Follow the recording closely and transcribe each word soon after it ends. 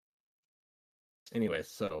Anyways,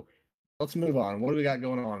 so let's move on. What do we got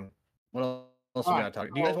going on? What else we got to talk?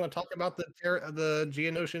 Do you guys want to talk about the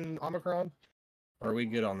Geonosian Omicron? Or are we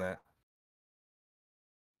good on that?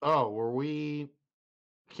 Oh, were we?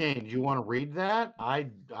 Kane, do you want to read that? I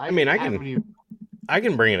mean, I can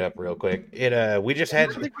bring it up real quick. We just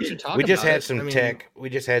had some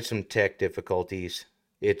tech difficulties.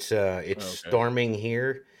 It's storming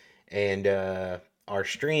here, and our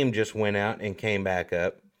stream just went out and came back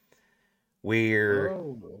up. We're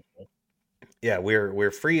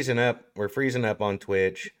freezing up. We're freezing up on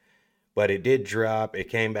Twitch, but it did drop. It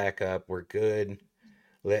came back up. We're good.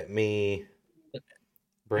 Let me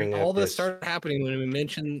bring up. All this started happening when we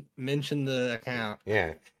mentioned the account.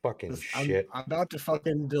 Yeah, fucking shit. I'm about to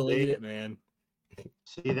fucking delete it, man.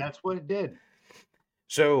 See, that's what it did.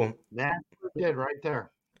 So that's what it did right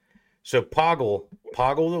there. So Poggle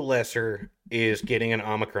the Lesser is getting an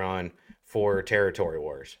Omicron for Territory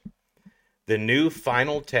Wars. The new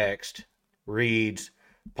final text reads,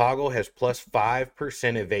 Poggle has plus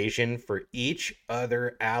 5% evasion for each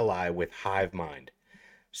other ally with Hive Mind.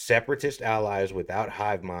 Separatist allies without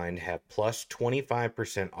Hive Mind have plus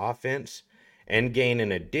 25% offense and gain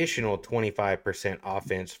an additional 25%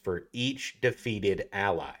 offense for each defeated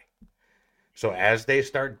ally. So as they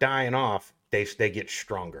start dying off, they get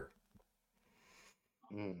stronger.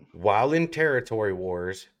 While in Territory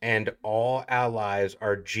Wars, and all allies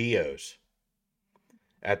are Geos.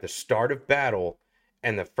 At the start of battle,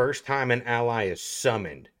 and the first time an ally is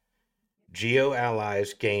summoned, Geo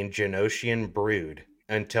allies gain Genosian Brood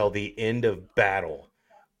until the end of battle,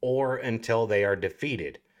 or until they are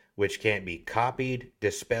defeated, which can't be copied,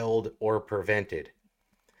 dispelled, or prevented.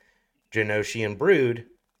 Genosian Brood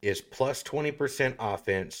is plus 20%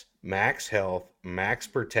 offense, max health, max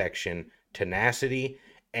protection, tenacity,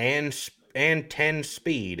 and 10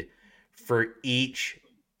 speed for each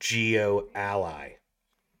Geo ally.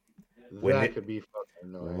 That could be fucking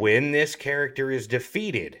annoying. When this character is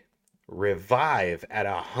defeated, revive at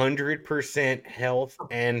 100% health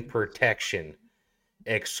and protection,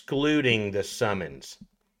 excluding the summons.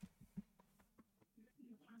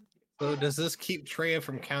 So does this keep Treya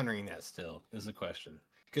from countering that still, is the question.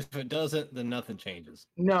 Because if it doesn't, then nothing changes.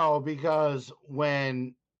 No, because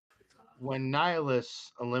when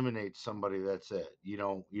Nihilus eliminates somebody, that's it. You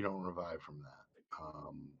don't revive from that.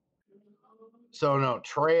 So no,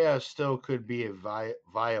 Treya still could be a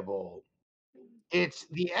viable. It's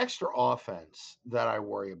the extra offense that I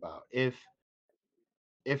worry about. If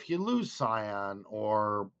you lose Scion,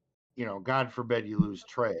 or God forbid you lose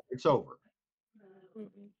Treya, it's over.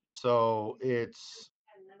 So it's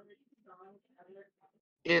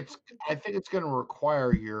I think it's going to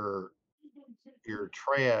require your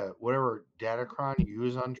Treya, whatever datacron you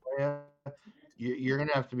use on Treya, you're going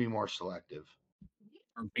to have to be more selective.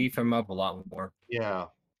 Or beef him up a lot more. Yeah.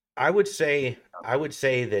 I would say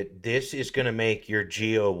that this is going to make your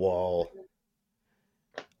Geo wall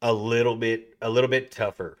a little bit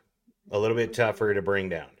tougher. A little bit tougher to bring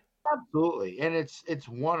down. Absolutely. And it's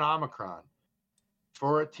one Omicron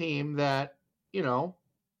for a team that,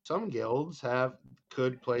 some guilds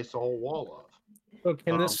could place a whole wall of. So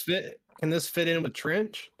can this fit in with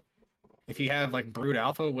Trench? If you have like Brood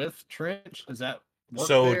Alpha with Trench, does that work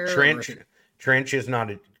there? Trench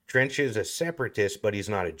is a separatist, but he's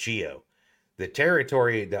not a Geo.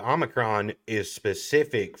 The Omicron is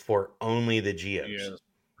specific for only the Geos.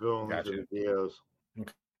 Gotcha. The Geos.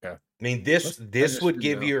 Okay. I mean, this would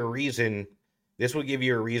give you a reason. This would give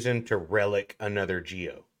you a reason to relic another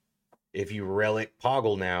Geo. If you relic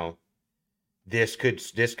Poggle now, this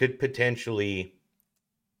could potentially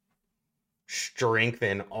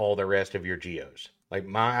strengthen all the rest of your Geos. Like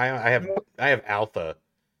I have Alpha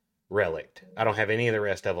relict. I don't have any of the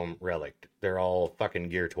rest of them relict. They're all fucking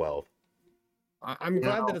gear 12. I'm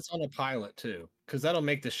glad that it's on a pilot too, because that'll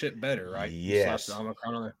make the ship better, right? Yes. The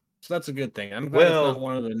Omicron on there. So that's a good thing. I'm glad it's not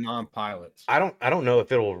one of the non-pilots. I don't know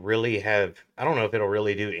if it'll really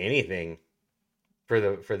do anything for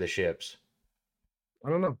the ships. I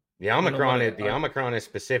don't know. The Omicron is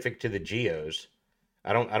specific to the Geos.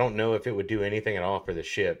 I don't know if it would do anything at all for the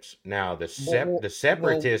ships. Now the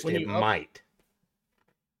Separatist might.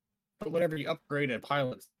 But whenever you upgrade a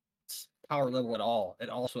pilot's power level at all, it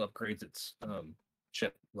also upgrades its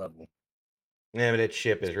ship level. Yeah, but its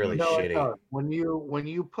ship is really shitty. When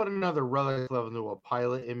you put another relic level into a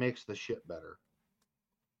pilot, it makes the ship better.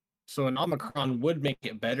 So an Omicron would make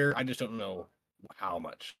it better. I just don't know how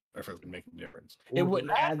much, or if it would make a difference. It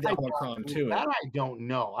wouldn't add the Omicron to it. That I don't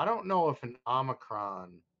know. I don't know if an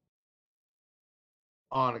Omicron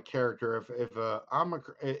on a character, if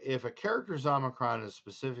a character's Omicron is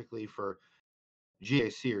specifically for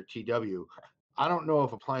GAC or TW, I don't know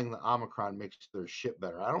if applying the Omicron makes their shit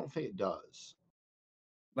better. I don't think it does.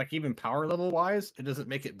 Like even power level wise, it doesn't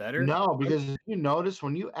make it better. No, because if you notice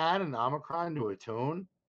when you add an Omicron to a tune,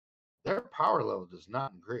 their power level does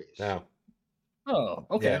not increase. No. Oh,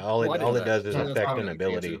 okay. Yeah, all it does is Yeah, that's affect how an it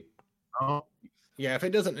ability. answers. Oh, Yeah, if it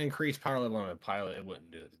doesn't increase power level on a pilot, it wouldn't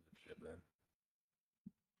do it. Then.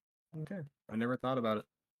 Okay. I never thought about it.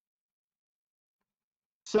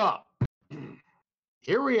 so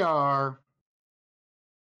here we are.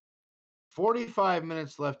 45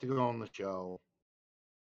 minutes left to go on the show.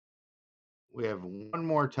 We have one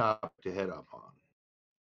more topic to hit up on.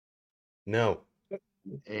 No.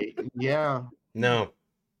 Yeah. No.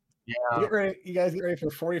 Yeah. You guys get ready for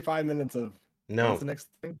 45 minutes of No. what's the next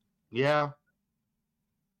thing? Yeah.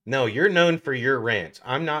 No, you're known for your rants.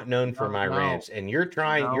 I'm not known for my No. rants, and you're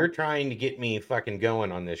trying No. you're trying to get me fucking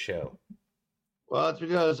going on this show. Well, it's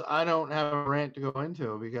because I don't have a rant to go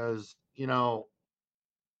into because, you know,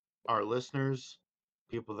 our listeners,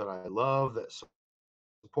 people that I love that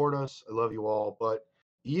support us, I love you all, but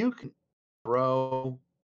you can throw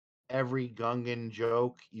every Gungan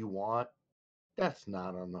joke you want. That's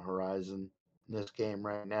not on the horizon in this game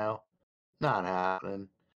right now. Not happening.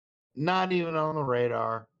 Not even on the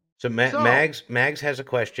radar. So, Mags has a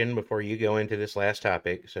question before you go into this last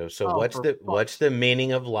topic. So what's the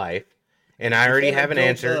meaning of life? And I already have an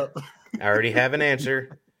answer. I already have an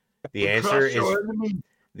answer. The answer is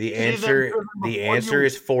the answer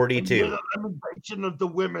is 42. Of the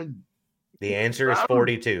women. The answer is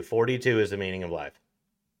 42. 42 is the meaning of life.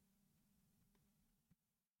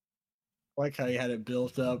 I like how you had it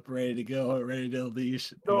built up, ready to go, ready to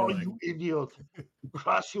unleash. No, you idiot.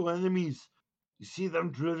 Crush your enemies. You see them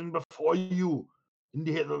driven before you, and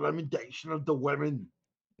you hear the lamentation of the women.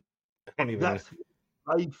 That's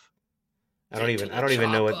life. I don't even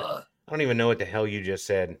know what the hell you just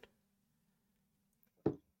said.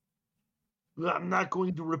 I'm not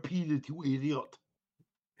going to repeat it, you idiot.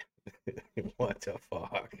 What the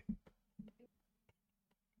fuck?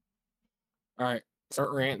 All right,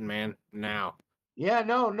 start ranting, man. Now. Yeah,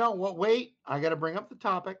 no. Well, wait. I got to bring up the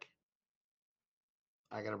topic.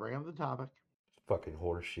 Fucking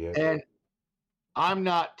horseshit. And I'm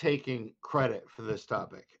not taking credit for this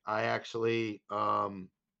topic. I actually, I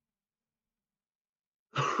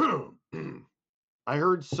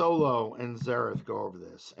heard Solo and Zareth go over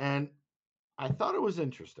this, and I thought it was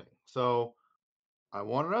interesting. So I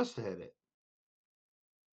wanted us to hit it.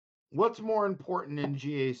 What's more important in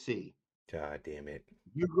GAC? God damn it.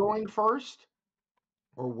 You going first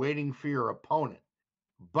or waiting for your opponent?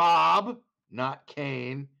 Bob, not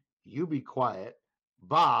Kane. You be quiet.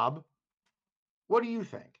 Bob, what do you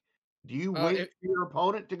think? Do you wait for your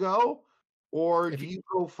opponent to go, or do you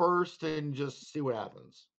go first and just see what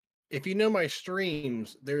happens? If you know my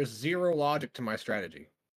streams, there's zero logic to my strategy.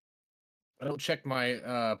 I don't check my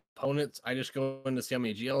opponents. I just go in to see how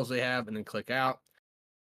many GLs they have and then click out,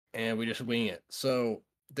 and we just wing it. So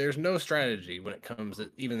there's no strategy when it comes to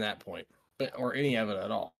even that point, or any of it at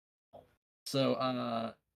all.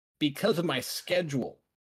 So because of my schedule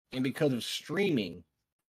and because of streaming,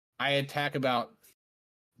 I attack about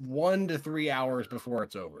 1 to 3 hours before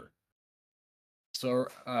it's over. So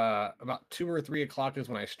about 2 or 3 o'clock is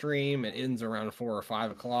when I stream. It ends around 4 or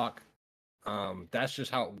 5 o'clock. That's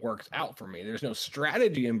just how it works out for me. There's no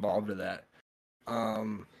strategy involved to that.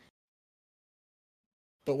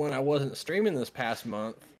 But when I wasn't streaming this past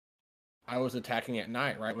month, I was attacking at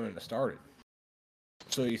night right when it started.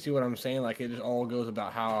 So you see what I'm saying? Like, it just all goes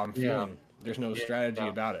about how I'm feeling. There's no strategy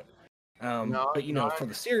about it. But you know, for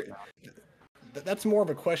the serious, that's more of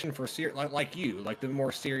a question for like you, like the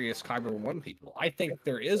more serious Kyber 1 people. I think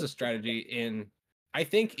there is a strategy in. I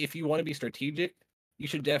think if you want to be strategic, you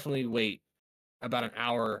should definitely wait about an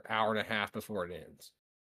hour and a half before it ends.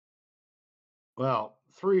 Well,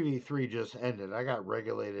 3v3 just ended. I got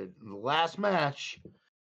regulated in the last match.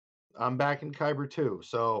 I'm back in Kyber 2.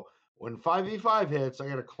 So when 5v5 hits, I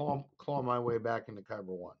got to claw my way back into Kyber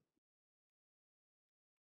 1.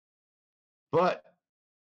 But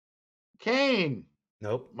Kane.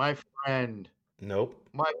 Nope. My friend. Nope.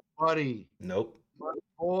 My buddy. Nope. My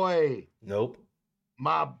boy. Nope.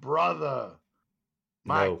 My brother.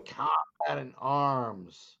 My comrade in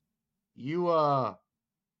arms. You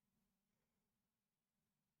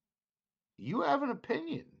have an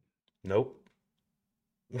opinion. Nope.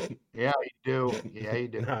 Yeah, you do. Yeah, you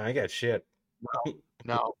do. No, I got shit.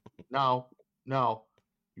 No.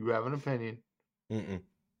 You have an opinion. Mm-mm.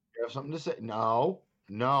 You have something to say. No.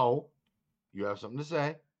 You have something to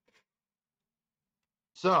say.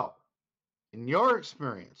 So, in your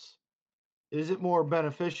experience, is it more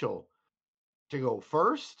beneficial to go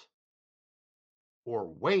first or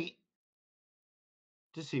wait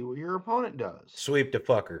to see what your opponent does. Sweep the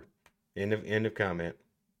fucker. End of comment.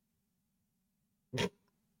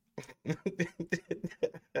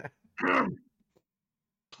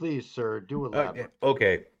 Please, sir, do elaborate.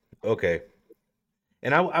 Okay.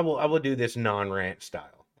 And I will do this non-rant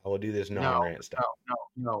style. I will do this non-rant style.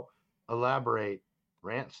 No. Elaborate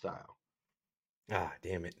rant style. Ah,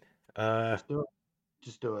 damn it.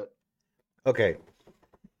 Just do it. Okay.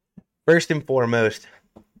 First and foremost,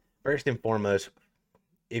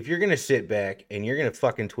 if you're gonna sit back and you're gonna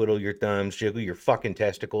fucking twiddle your thumbs, jiggle your fucking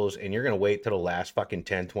testicles, and you're gonna wait till the last fucking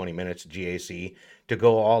 10, 20 minutes of GAC to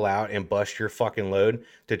go all out and bust your fucking load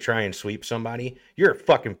to try and sweep somebody, you're a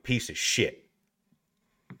fucking piece of shit.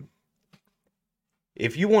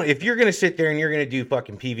 If you're gonna sit there and you're gonna do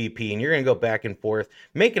fucking PvP and you're gonna go back and forth,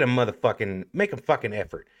 make a fucking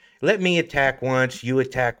effort. Let me attack once, you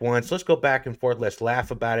attack once. Let's go back and forth. Let's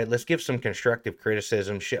laugh about it. Let's give some constructive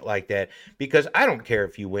criticism, shit like that. Because I don't care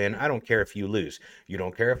if you win. I don't care if you lose. You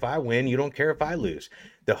don't care if I win. You don't care if I lose.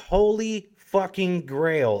 The holy fucking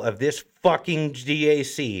grail of this fucking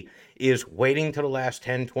GAC is waiting till the last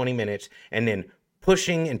 10, 20 minutes and then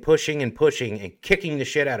pushing and kicking the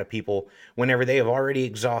shit out of people whenever they have already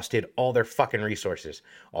exhausted all their fucking resources.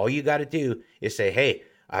 All you got to do is say, hey,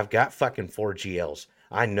 I've got fucking 4 GLs.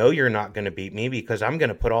 I know you're not going to beat me because I'm going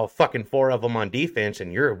to put all fucking 4 of them on defense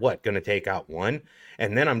and you're going to take out 1?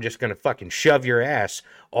 And then I'm just going to fucking shove your ass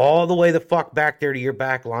all the way the fuck back there to your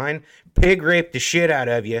back line, pig rape the shit out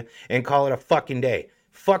of you, and call it a fucking day.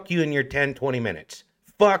 Fuck you in your 10, 20 minutes.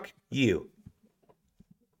 Fuck you.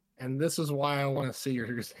 And this is why I want to see your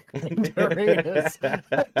during this.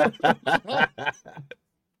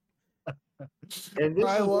 And this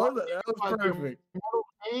I is love it. That was perfect.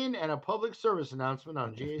 And a public service announcement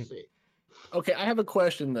on GAC. Okay, I have a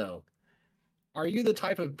question though. Are you the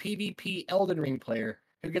type of PvP Elden Ring player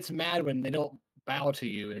who gets mad when they don't bow to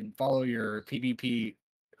you and follow your PvP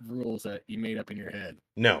rules that you made up in your head?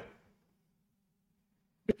 No.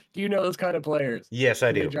 Do you know those kind of players? Yes,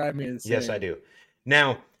 I do. They drive me insane. Yes, I do.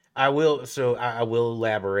 Now, I will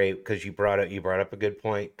elaborate because you brought up a good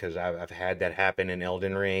point because I've had that happen in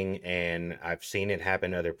Elden Ring and I've seen it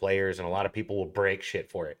happen to other players and a lot of people will break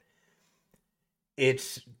shit for it.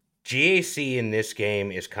 It's GAC in this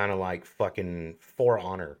game is kind of like fucking For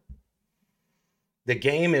Honor. The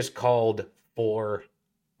game is called For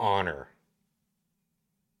Honor.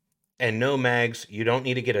 And no, Mags, you don't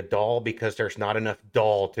need to get a doll because there's not enough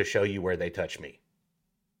doll to show you where they touch me.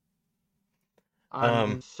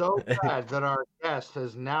 I'm so glad that our guest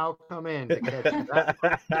has now come in to catch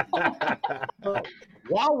that. So,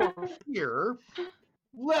 while we're here,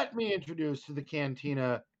 let me introduce to the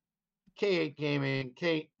Cantina K8 Gaming.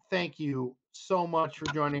 Kate, thank you so much for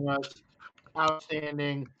joining us.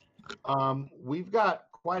 Outstanding. We've got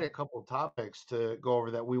quite a couple topics to go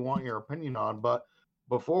over that we want your opinion on, but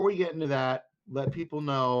before we get into that, let people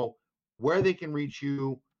know where they can reach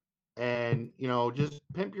you and, just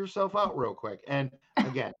pimp yourself out real quick. And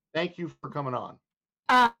again, thank you for coming on.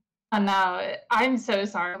 No, I'm so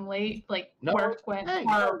sorry I'm late. Work went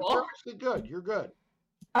horrible. You're good. You're good.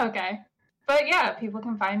 Okay. But yeah, people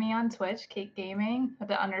can find me on Twitch, Kate Gaming with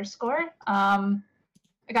the _.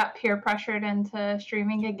 I got peer pressured into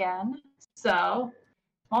streaming again. So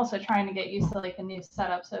I'm also trying to get used to a new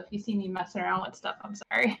setup. So if you see me messing around with stuff, I'm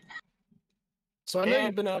sorry. So I know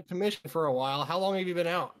you've been out of commission for a while. How long have you been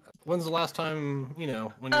out? When's the last time, when you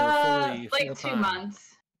were fully full-time? 2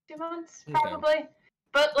 months. 2 months, probably. Okay.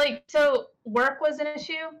 But so work was an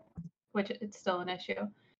issue, which it's still an issue.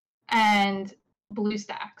 And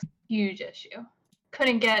BlueStacks, huge issue.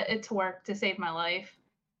 Couldn't get it to work to save my life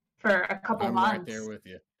for a couple months. I'm right there with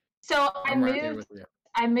you. So I moved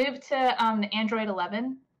to the Android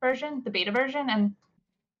 11 version, the beta version, and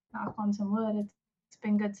knock on some wood, it's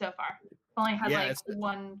been good so far. Only had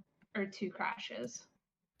 1 or 2 crashes.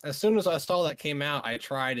 As soon as I saw that came out, I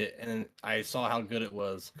tried it and I saw how good it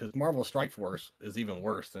was because Marvel Strike Force is even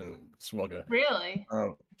worse than Swugga. Really?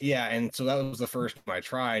 Yeah, and so that was the first one I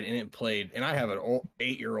tried, and it played. And I have an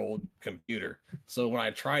 8-year-old computer, so when I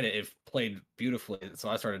tried it, it played beautifully. So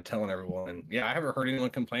I started telling everyone, and yeah, I haven't heard anyone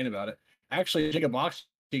complain about it. Actually, Gigabox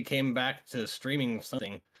came back to streaming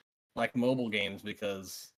something like mobile games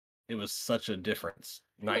because it was such a difference,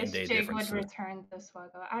 night and day difference. Jig would return to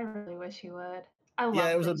Swugga. I really wish he would.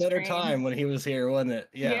 It was a better time when he was here, wasn't it?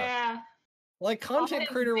 Yeah. Content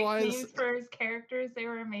creator wise, for his characters, they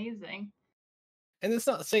were amazing. And it's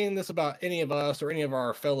not saying this about any of us or any of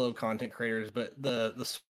our fellow content creators, but the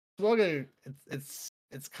Swugga, it's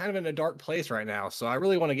kind of in a dark place right now. So I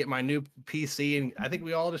really want to get my new PC, and I think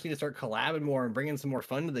we all just need to start collabing more and bringing some more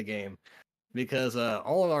fun to the game. because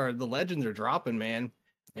all of the legends are dropping, man,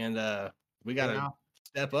 and we got to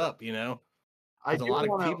step up, you know, I because a do lot of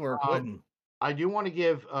want people are to. quitting. I do want to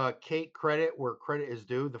give Kate credit where credit is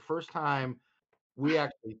due. The first time we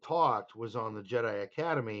actually talked was on the Jedi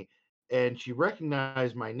Academy, and she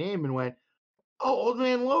recognized my name and went, "Oh, Old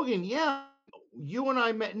Man Logan, yeah, you and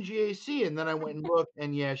I met in GAC." And then I went and looked,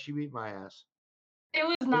 and yeah, she beat my ass. It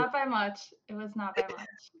was not by much. It was not by much.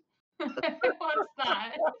 It was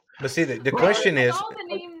not. But see, the But question I is, saw the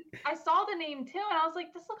name. I saw the name too, and I was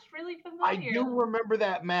like, "This looks really I familiar." do remember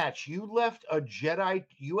that match. You left a Jedi.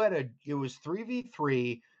 It was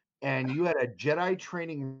 3v3, and you had a Jedi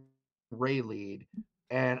training Ray lead,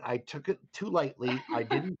 and I took it too lightly. I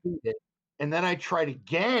didn't beat it, and then I tried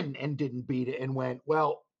again and didn't beat it, and went,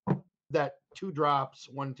 well, that 2 drops,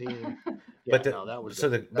 1 team. Yeah, but no, that was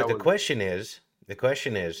the question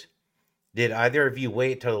is, did either of you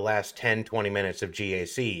wait till the last 10, 20 minutes of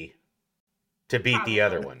GAC to beat the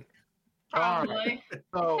other one? Probably.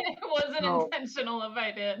 So It wasn't intentional if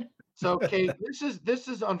I did. So, Kate, this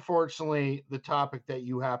is unfortunately the topic that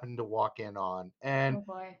you happened to walk in on, and Oh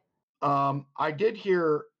boy. I did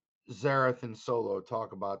hear Zareth and Solo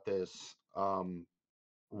talk about this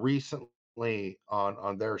recently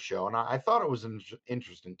on their show, and I thought it was an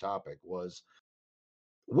interesting topic. Was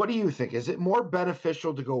what do you think? Is it more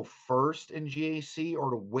beneficial to go first in GAC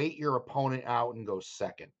or to wait your opponent out and go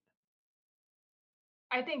second?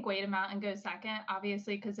 I think wait them out and go second,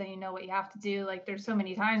 obviously, because then you know what you have to do. Like, there's so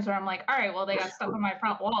many times where I'm like, all right, well, they got stuck on my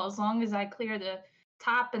front wall. As long as I clear the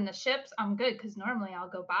top and the ships, I'm good, because normally I'll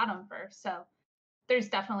go bottom first. So there's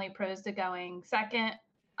definitely pros to going second.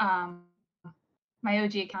 My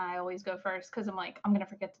OG account, I always go first because I'm like, I'm going to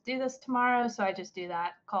forget to do this tomorrow. So I just do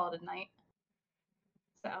that, call it a night.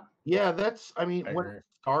 So, yeah, I mean, when agree. it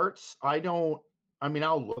starts, I'll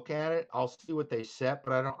look at it, I'll see what they set,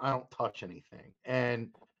 but I don't touch anything.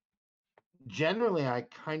 And generally I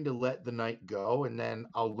kind of let the night go, and then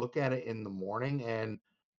I'll look at it in the morning, and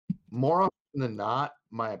more often than not,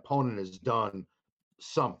 my opponent has done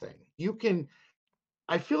something.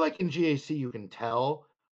 I feel like in GAC you can tell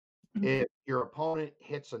if your opponent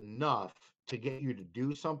hits enough to get you to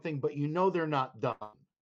do something, but you know they're not done.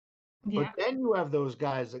 But yeah. then you have those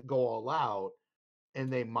guys that go all out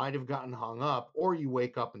and they might have gotten hung up, or you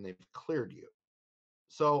wake up and they've cleared you.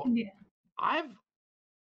 So Yeah. I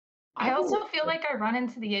also feel like I run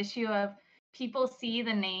into the issue of people see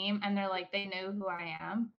the name and they're like, they know who I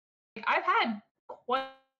am. Like, I've had quite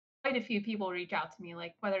a few people reach out to me,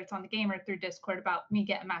 like whether it's on the game or through Discord, about me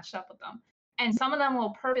getting matched up with them. And some of them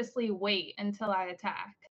will purposely wait until I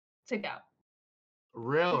attack to go.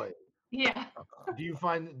 Really? Yeah. Do you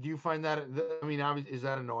find that? I mean, is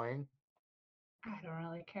that annoying? I don't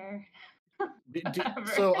really care.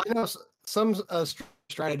 So I know some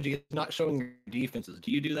strategy is not showing your defenses.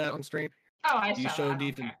 Do you do that on stream? Oh, I Do you show show I don't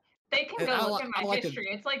defense? care. They can And go look at my like history.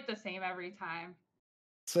 It's like the same every time.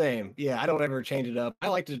 Same. Yeah, I don't ever change it up. I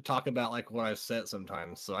like to talk about like what I've set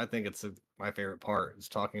sometimes. So I think it's my favorite part is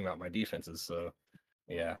talking about my defenses. So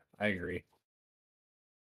yeah, I agree.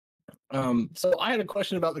 So I had a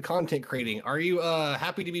question about the content creating. Are you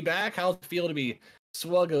happy to be back? How's it feel to be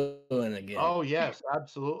swuggling again? Oh yes,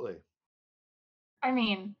 absolutely. I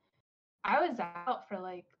mean, I was out for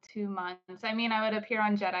like 2 months. I mean, I would appear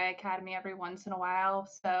on Jedi Academy every once in a while,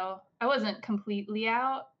 so I wasn't completely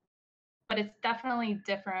out, but it's definitely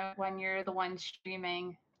different when you're the one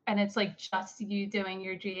streaming and it's like just you doing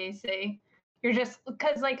your GAC. You're just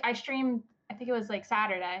because like I streamed, I think it was like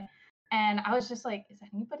Saturday, and I was just like, is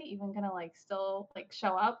anybody even gonna like still like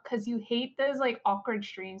show up? Because you hate those like awkward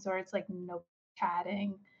streams where it's like no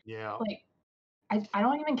chatting. Yeah. Like I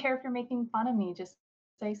don't even care if you're making fun of me. Just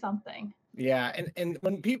say something. Yeah, and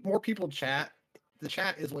when more people chat, the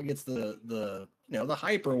chat is what gets the the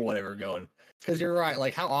hype or whatever going. Because you're right,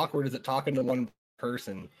 like how awkward is it talking to one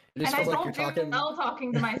person? It just And I feels like don't you're do talking. well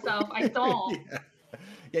talking to myself. I don't.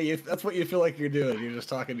 yeah, that's what you feel like you're doing. You're just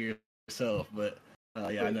talking to yourself. But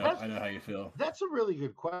yeah, I know how you feel. That's a really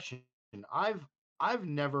good question. I've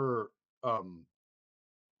never done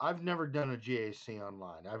a GAC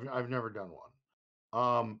online. I've never done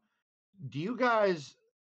one. Do you guys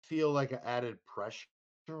feel like an added pressure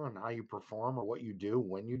on how you perform or what you do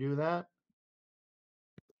when you do that?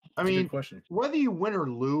 I That's a mean, good question. whether you win or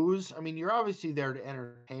lose, I mean, you're obviously there to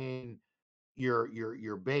entertain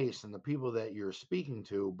your base and the people that you're speaking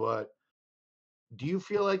to, but do you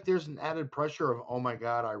feel like there's an added pressure of, oh my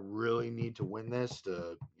God, I really need to win this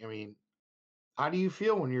I mean, how do you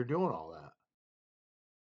feel when you're doing all that?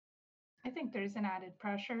 I think there's an added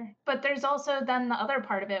pressure. But there's also then the other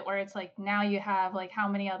part of it where it's like now you have like how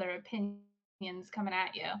many other opinions coming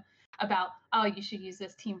at you. about, oh, you should use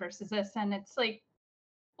this team versus this. And it's like,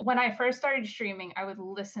 when I first started streaming, I would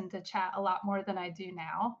listen to chat a lot more than I do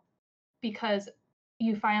now, because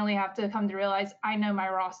you finally have to come to realize I know my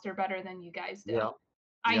roster better than you guys do. Yep.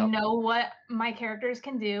 I Yep. know what my characters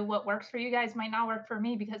can do. What works for you guys might not work for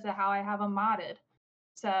me because of how I have them modded.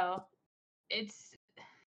 So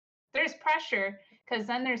there's pressure, because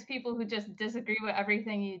then there's people who just disagree with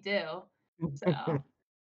everything you do. So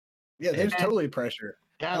Yeah, there's And- totally pressure.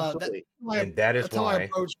 Absolutely. And that is that's how I why.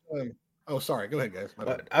 approach. Oh, sorry. Go ahead, guys. My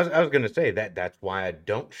bad. I was going to say that's why I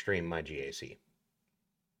don't stream my GAC.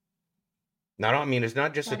 I mean, it's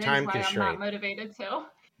not just that a is time why I'm constraint. not motivated to.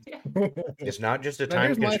 It's not just a Now, time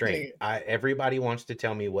here's my constraint. thing. Everybody wants to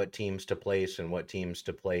tell me what teams to place and what teams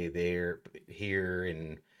to play here,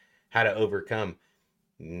 and how to overcome.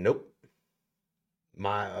 Nope.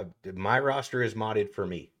 My roster is modded for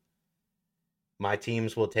me. My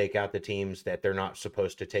teams will take out the teams that they're not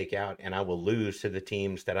supposed to take out, and I will lose to the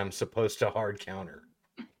teams that I'm supposed to hard counter.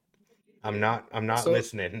 I'm not So-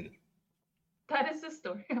 listening. That is the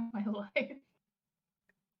story of my life.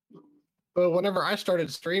 But whenever I started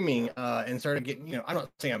streaming and started getting, I'm not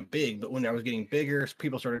saying I'm big, but when I was getting bigger,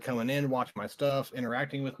 people started coming in, watching my stuff,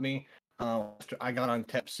 interacting with me. I got on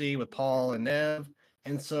Tep C with Paul and Nev.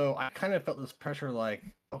 And so I kind of felt this pressure like,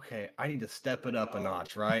 okay, I need to step it up a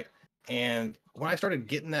notch, right? And when I started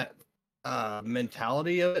getting that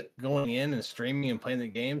mentality of it, going in and streaming and playing the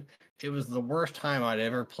game, it was the worst time I'd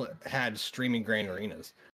ever had streaming Grand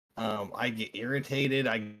Arenas. I get irritated,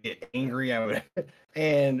 I get angry,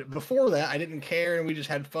 and before that I didn't care, and we just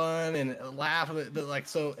had fun and laugh. But like,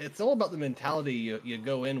 so it's all about the mentality you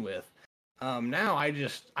go in with. Now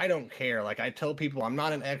I don't care. Like, I tell people I'm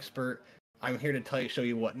not an expert. I'm here to show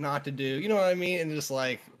you what not to do. You know what I mean? And just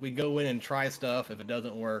like, we go in and try stuff. If it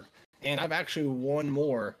doesn't work, and I've actually won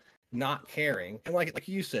more not caring, and like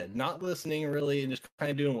you said, not listening really, and just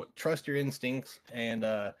kind of doing trust your instincts, and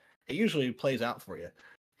it usually plays out for you.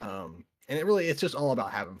 And it's just all about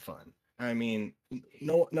having fun. I mean,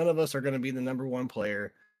 none of us are going to be the number one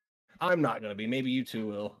player. I'm not going to be. Maybe you two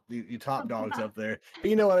will. You top dogs up there. But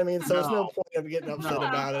you know what I mean? So it's no point of getting upset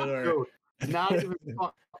about it. Or Dude, not even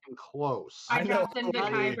fucking close. I I know. dropped into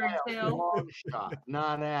Not even Kyber by a too. long shot.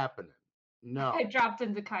 Not happening. No. I dropped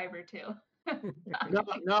into Kyber too.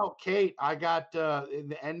 No, Kate. I got in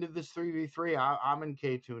the end of this 3v3. I'm in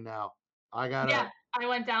K2 now. I got Yeah, I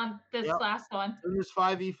went down this Yep. last one. As soon as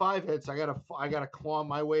 5v5 hits, I gotta claw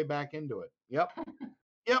my way back into it. Yep.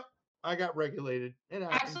 Yep. I got regulated. It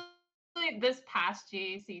happened. Actually, this past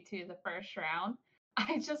GAC2, the first round,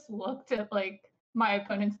 I just looked at like my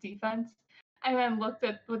opponent's defense and then looked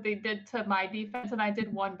at what they did to my defense, and I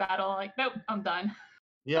did one battle. Like, nope, I'm done.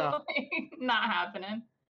 Yeah. Not happening.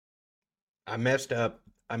 I messed up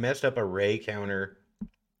a Ray counter.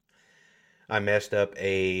 I messed up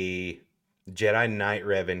a Jedi Knight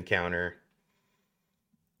Rev encounter.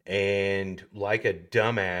 And like a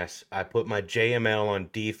dumbass, I put my JML on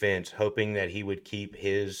defense, hoping that he would keep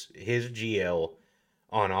his GL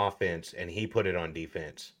on offense, and he put it on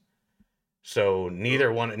defense. So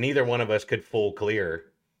neither one of us could full clear,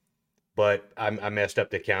 but I messed up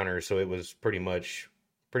the counter, so it was pretty much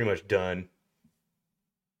done.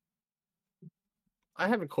 I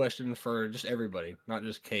have a question for just everybody, not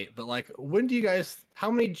just Kate. But like, how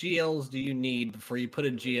many GLs do you need before you put a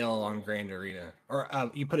GL on Grand Arena, or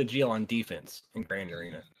you put a GL on defense in Grand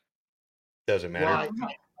Arena? Doesn't matter. Well,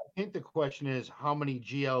 I think the question is, how many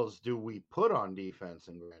GLs do we put on defense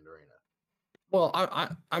in Grand Arena? Well,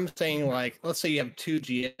 I'm saying, like, let's say you have 2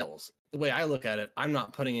 GLs. The way I look at it, I'm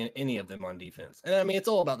not putting in any of them on defense. And I mean, it's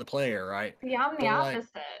all about the player, right? Yeah, I'm the But, like-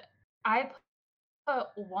 opposite. I put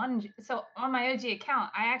one. So on my OG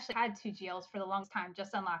account, I actually had 2 GLs for the longest time,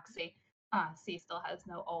 just unlock C. C still has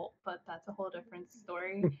no ult, but that's a whole different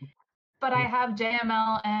story. But I have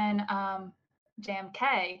JML and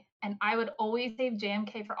JMK, and I would always save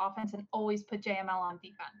JMK for offense and always put JML on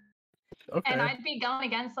defense. Okay. And I'd be going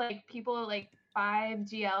against like people like 5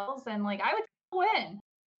 GLs, and like I would win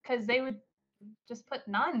because they would just put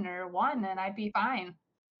none or 1, and I'd be fine.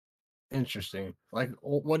 Interesting. Like,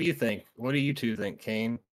 what do you think? What do you two think,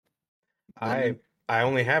 Kane? I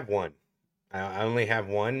only have one. I only have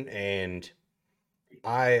one, and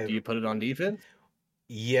Do you put it on defense?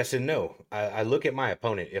 yes and no. I look at my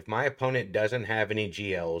opponent. If my opponent doesn't have any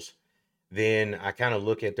GLs, then I kind of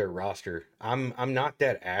look at their roster. I'm not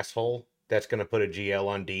that asshole that's going to put a GL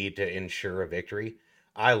on D to ensure a victory.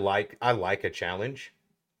 I like a challenge.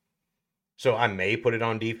 So I may put it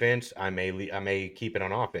on defense. I may keep it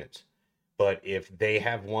on offense. But if they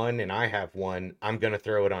have one and I have one, I'm going to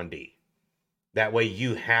throw it on D. That way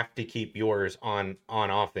you have to keep yours on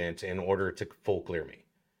offense in order to full clear me.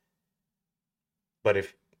 But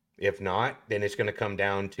if not, then it's going to come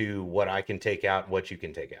down to what I can take out, what you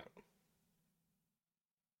can take out.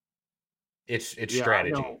 It's Yeah,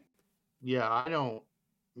 strategy. I don't.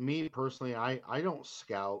 Me personally, I don't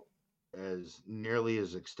scout as nearly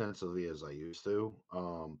as extensively as I used to.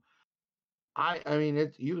 I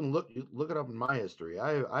mean, you can look it up in my history.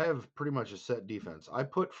 I have pretty much a set defense. I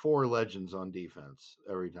put 4 legends on defense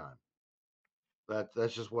every time.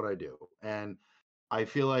 That's just what I do, and I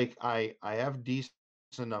feel like I have decent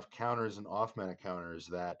enough counters and off mana counters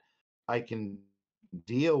that I can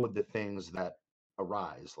deal with the things that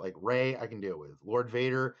arise. Like Ray, I can deal with. Lord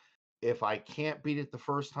Vader, if I can't beat it the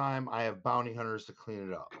first time, I have bounty hunters to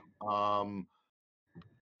clean it up.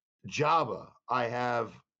 Jabba,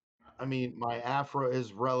 I mean, my Afra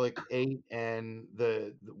is Relic 8, and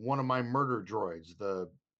the one of my murder droids, the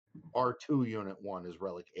R2 unit one, is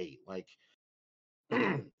Relic 8. Like,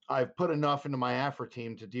 I've put enough into my Afra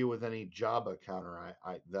team to deal with any Jabba counter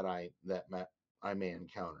I may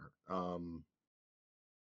encounter.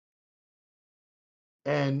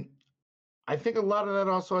 And I think a lot of that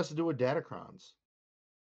also has to do with datacrons.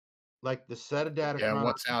 Like the set of Yeah, datacrons.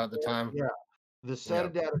 what's out at the time? Yeah. The set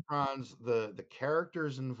of datacrons, the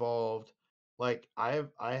characters involved. Like I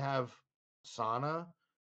have Sana,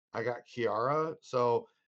 I got Kiara, so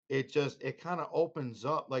it kind of opens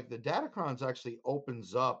up, like the datacrons actually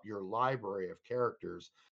opens up your library of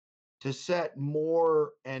characters to set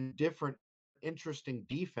more and different interesting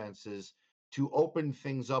defenses to open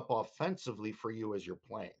things up offensively for you as you're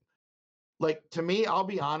playing. Like, to me, I'll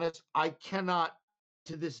be honest,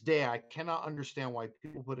 to this day, I cannot understand why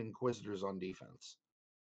people put Inquisitors on defense.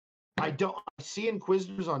 I see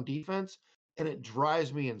Inquisitors on defense and it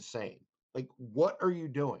drives me insane. Like, what are you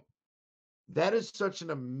doing? That is such an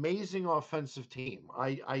amazing offensive team.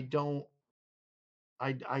 I don't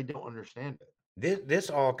understand it. This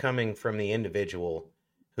all coming from the individual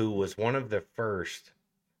who was one of the first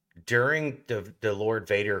during the Lord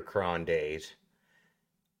Vader Cron days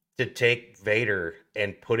to take Vader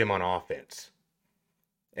and put him on offense.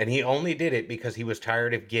 And he only did it because he was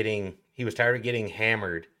tired of getting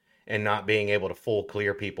hammered and not being able to full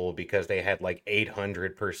clear people because they had like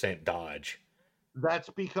 800% dodge. That's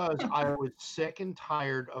because I was sick and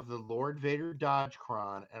tired of the Lord Vader dodge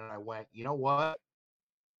cron, and I went, you know what?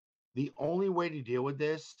 The only way to deal with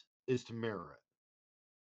this is to mirror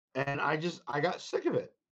it. And I got sick of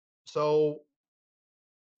it. So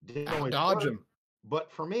didn't always Dodge work. him.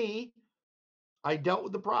 But for me, I dealt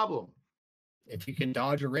with the problem. If you can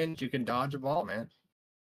dodge a wrench, you can dodge a ball, man.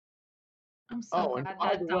 I'm so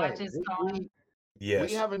glad that dodge is gone. Yes.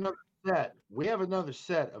 We have another set. We have another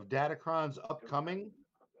set of datacrons upcoming.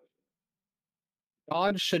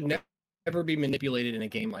 Dodge should never be manipulated in a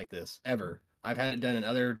game like this, ever. I've had it done in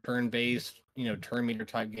other turn-based, turn meter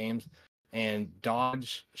type games, and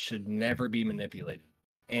dodge should never be manipulated.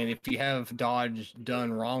 And if you have dodge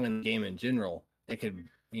done wrong in the game in general, it could,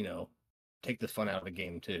 take the fun out of the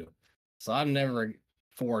game too. So I'm never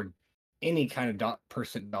for any kind of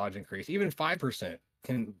percent dodge increase. Even 5%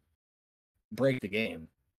 can break the game.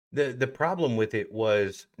 The problem with it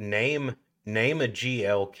was name a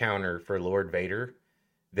GL counter for Lord Vader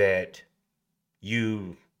that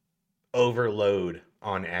you overload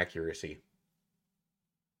on accuracy.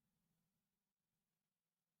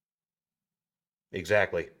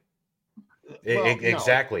 Exactly. Well,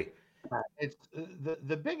 exactly. No. It's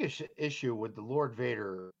the biggest issue with the Lord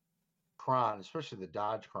Vader cron, especially the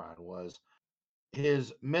dodge cron, was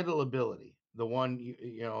his middle ability. The one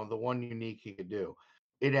the one unique he could do.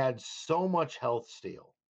 It had so much health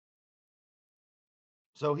steal.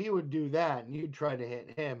 So he would do that, and you'd try to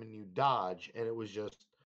hit him, and you dodge, and it was just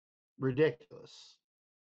ridiculous.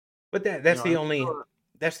 But that's the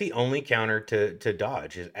only counter to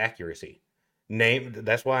dodge is accuracy.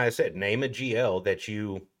 That's why I said name a GL that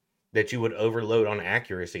you would overload on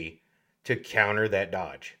accuracy to counter that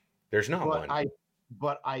dodge. There's not one.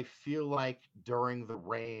 But I feel like during the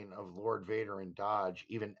reign of Lord Vader and dodge,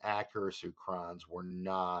 even accuracy crons were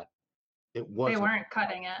not. It wasn't. They weren't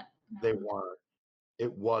cutting it. No. They weren't.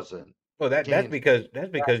 It wasn't. Well, that's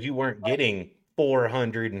because you weren't getting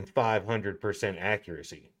 400 and 500%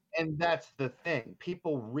 accuracy. And that's the thing.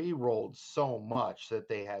 People re-rolled so much that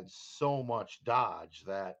they had so much dodge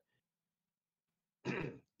that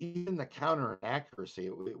even the counter accuracy,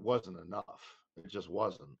 it wasn't enough. It just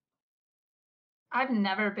wasn't. I've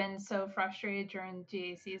never been so frustrated during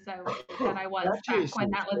GACs that I was back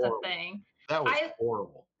when that was a thing. That was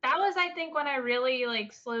horrible. That was, I think, when I really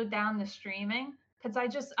slowed down the streaming, because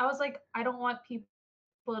I was like, I don't want people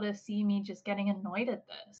people to see me just getting annoyed at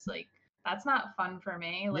this. Like, that's not fun for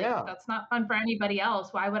me. Like, Yeah. that's not fun for anybody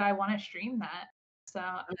else. Why would I want to stream that? So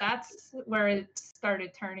that's where it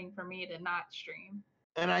started turning for me to not stream.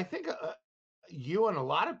 And I think you and a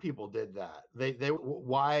lot of people did that.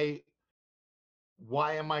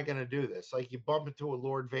 Why am I going to do this? Like, you bump into a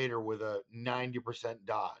Lord Vader with a 90%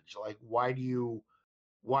 dodge. Like, why do you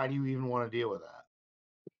even want to deal with that?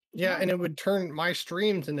 Yeah, and it would turn my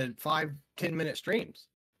streams into 5-10 minute streams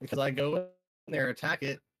because I go in there, attack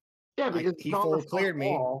it. Yeah, because he full cleared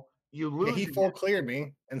me. You lose. Yeah, he full cleared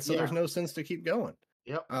me, and so there's no sense to keep going.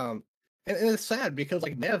 Yep. And it's sad because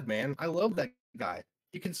like Nev, man, I love that guy.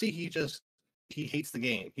 You can see he hates the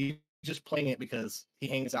game. He's just playing it because he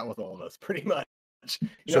hangs out with all of us, pretty much.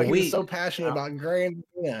 You know, he was so passionate about Grand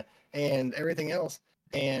and everything else,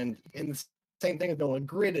 and the same thing is going with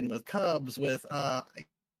Grid and with Cubs, with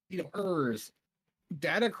Urs,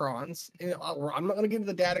 Datacrons. I'm not going to get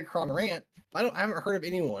into the Datacron rant. I haven't heard of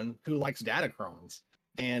anyone who likes Datacrons.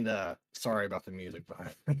 And sorry about the music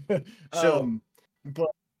behind.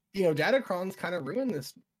 But Datacrons kind of ruined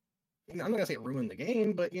this. I'm not gonna say it ruined the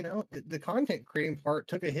game, but the content creating part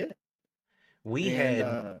took a hit. We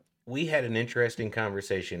had an interesting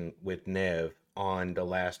conversation with Nev on the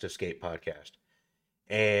last Escape podcast,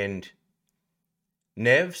 and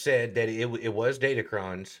Nev said that it was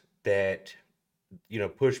Datacrons that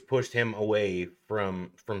pushed him away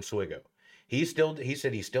from Swigo. He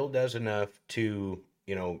said he still does enough to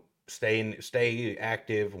stay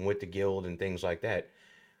active with the guild and things like that.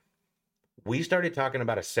 We started talking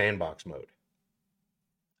about a sandbox mode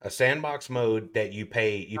that you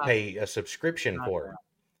pay a subscription for.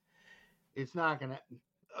 It's not gonna.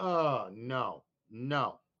 Oh no,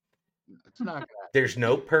 it's not gonna. There's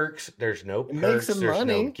no perks. There's no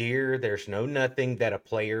no gear. There's no nothing that a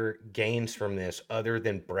player gains from this other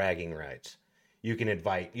than bragging rights. You can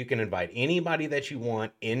invite anybody that you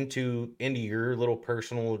want into your little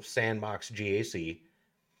personal sandbox GAC,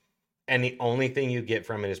 and the only thing you get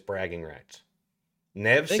from it is bragging rights.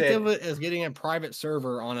 Nev Think of it as getting a private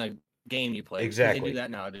server on a game you play. Exactly. They do that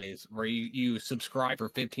nowadays, where you subscribe for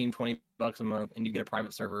 $15-$20 a month, and you get a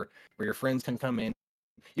private server where your friends can come in.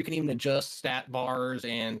 You can even adjust stat bars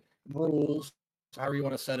and rules, however you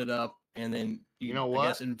want to set it up, and then I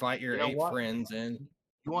guess invite your 8 friends in.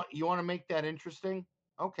 You want to make that interesting?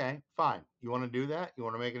 Okay, fine. You want to do that? You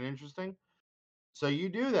want to make it interesting? So you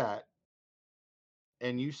do that,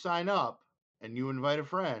 and you sign up, and you invite a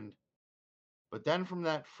friend. But then from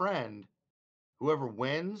that friend, whoever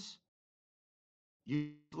wins,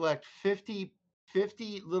 you select 50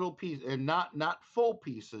 little pieces, and not full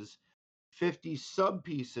pieces, 50 sub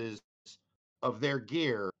pieces of their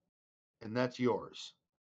gear, and that's yours.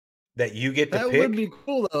 That you get to pick. That would be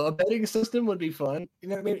cool though. A betting system would be fun. You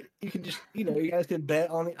know what I mean? You can just, you guys could bet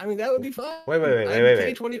on it. I mean, that would be fun.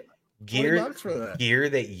 Wait. 20 gear bucks for that. Gear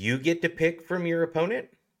that you get to pick from your opponent,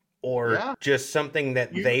 or just something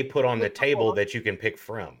that they put on the table that you can pick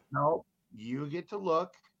from? No, you get to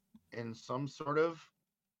look in some sort of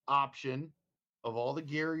option of all the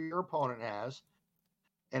gear your opponent has,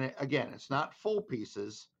 and again, it's not full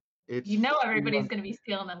pieces. It's everybody's going to be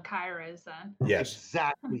stealing them Kairos then. Yes,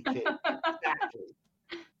 exactly, kid. Exactly.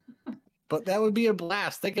 But that would be a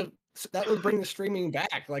blast. That would bring the streaming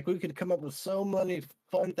back. Like, we could come up with so many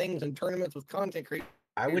fun things and tournaments with content creators.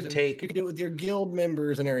 You could do it with your guild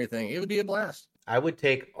members and everything. It would be a blast. I would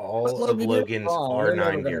take all of Logan's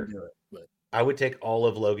R9 gear. I would take all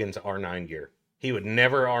of Logan's R9 gear. He would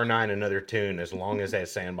never R9 another tune as long as that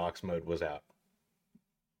sandbox mode was out.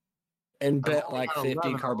 And bet like 50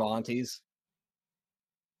 Carbantes.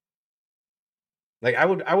 Like, I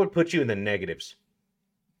would put you in the negatives.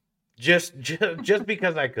 Just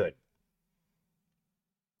because I could.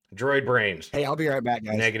 Droid brains. Hey, I'll be right back,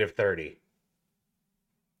 guys. -30.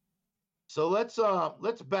 So let's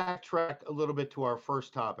backtrack a little bit to our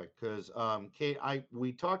first topic, because Kate,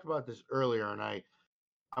 we talked about this earlier, and I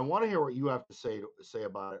want to hear what you have to say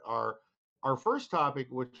about it. Our first topic,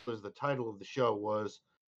 which was the title of the show, was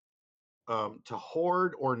to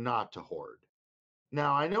hoard or not to hoard.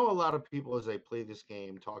 Now, I know a lot of people, as they play this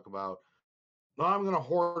game, talk about, well, I'm going to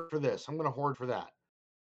hoard for this, I'm going to hoard for that.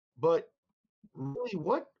 But really,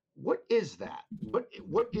 what is that?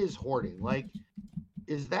 What is hoarding? Like,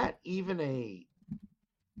 is that even a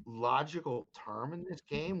logical term in this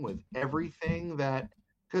game with everything that?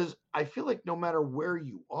 Because I feel like no matter where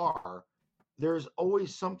you are, there's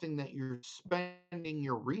always something that you're spending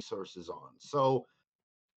your resources on. So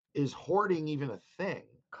is hoarding even a thing?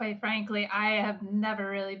 Quite frankly, I have never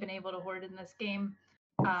really been able to hoard in this game.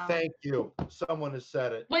 Thank you. Someone has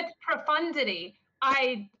said it. With profundity.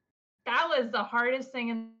 I that was the hardest thing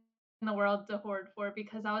in the world to hoard for,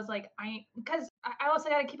 because I was like, I also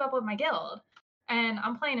got to keep up with my guild, and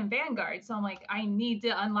I'm playing in Vanguard, so I'm like, I need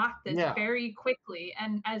to unlock this very quickly.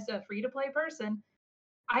 And as a free to play person,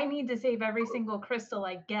 I need to save every single crystal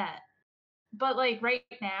I get. But like right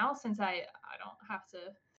now, since I don't have to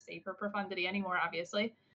save for profundity anymore,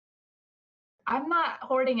 obviously, I'm not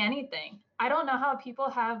hoarding anything. I don't know how people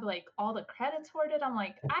have like all the credits hoarded. I'm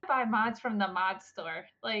like, I buy mods from the mod store.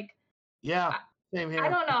 Like, Yeah, same here. I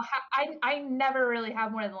don't know how. I never really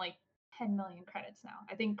have more than like 10 million credits now.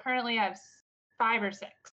 I think currently I have 5 or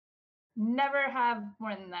 6. Never have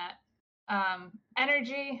more than that.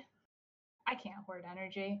 Energy, I can't hoard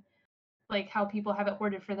energy. Like how people have it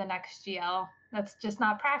hoarded for the next GL. That's just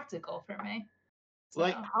not practical for me. So.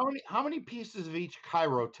 Like how many pieces of each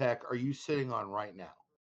chirotech are you sitting on right now?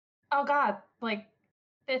 Oh God, like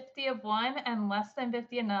 50 of one and less than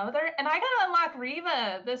 50 another. And I gotta unlock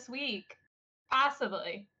Riva this week,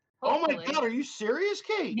 possibly. Hopefully. Oh my God, are you serious,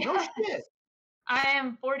 Kate? Yes. No shit. I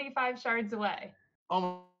am 45 shards away.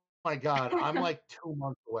 Oh my God, I'm like 2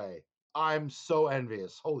 months away. I'm so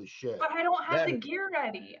envious. Holy shit. But I don't have the gear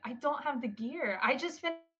ready. I don't have the gear. I just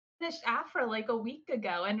finished Afra like a week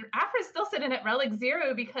ago, and Afra's still sitting at Relic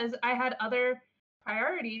 0 because I had other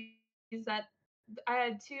priorities. That I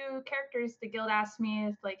had 2 characters the guild asked me,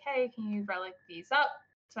 is like, hey, can you relic these up?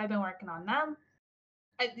 So I've been working on them.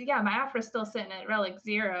 Yeah, my Afra's still sitting at Relic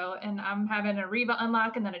 0, and I'm having a Reba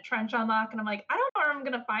unlock and then a Trench unlock, and I'm like, I don't know where I'm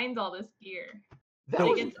gonna find all this gear. So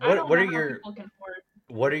Like,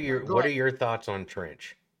 what are your thoughts on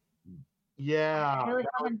Trench? Yeah, I really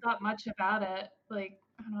haven't thought much about it. Like,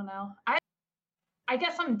 I don't know. I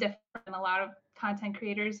guess I'm different than a lot of content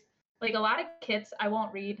creators. Like, a lot of kits I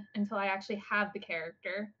won't read until I actually have the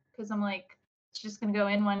character, because I'm like, it's just gonna go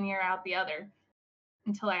in one ear out the other.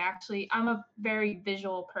 Until I'm a very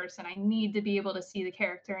visual person. I need to be able to see the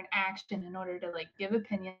character in action in order to like give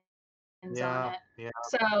opinions on it. Yeah.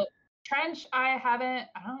 So Trench, I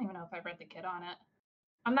don't even know if I've read the kit on it.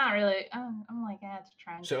 I'm not really. I'm like, it's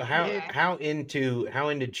Trench. So how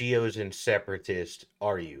into Geos and Separatist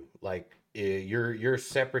are you? Like your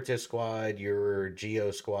Separatist squad, your Geo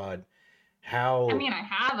squad. How? I mean, I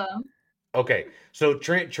have them. Okay, so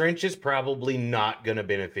Trench is probably not going to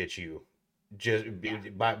benefit you, just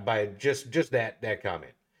by just that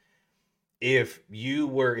comment. If you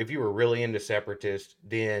were really into Separatist,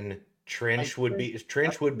 then Trench would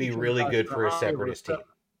be really good for a Separatist team.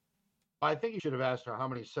 I think you should have asked her how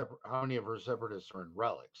many of her Separatists are in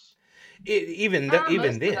relics. Even then,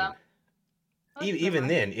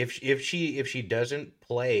 if she doesn't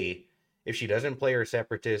play her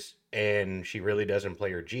Separatists and she really doesn't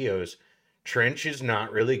play her Geos, Trench is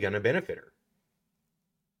not really going to benefit her.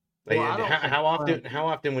 Like, well, how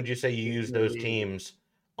often would you say you use those teams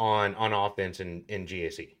on offense in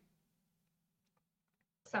GAC?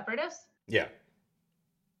 Separatists? Yeah.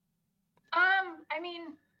 I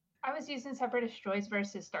mean, I was using Separatist droids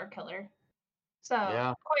versus Starkiller, so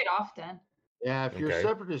quite often. Yeah, if your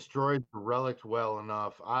Separatist droids are relicked well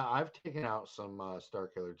enough, I've taken out some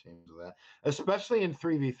Starkiller teams with that, especially in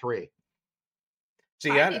 3v3. See,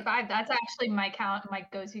 5v5, that's actually my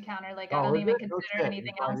go-to counter. Like, I don't even consider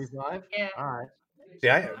anything else. 5v5? Yeah. All right. See,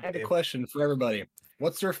 I have a question for everybody.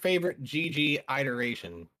 What's your favorite GG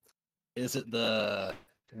iteration? Is it the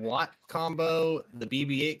Watt combo, the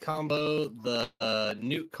BB-8 combo, the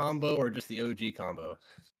Newt combo, or just the OG combo?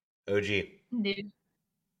 OG. Newt.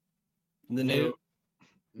 The Newt.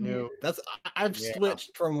 Newt. I've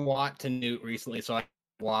switched from Watt to Newt recently, so I have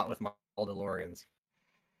Watt with my DeLoreans.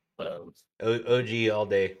 OG all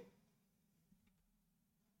day.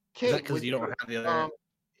 Is that because you don't have the other?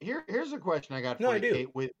 Here's a question I got for you,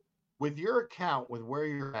 Kate. With your account, with where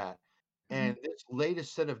you're at, and this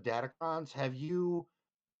latest set of Datacrons, have you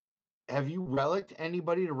relicked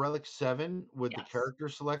anybody to Relic 7 with the character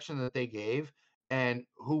selection that they gave? And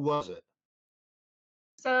who was it?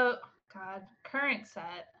 So, God, current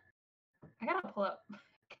set. I gotta pull up.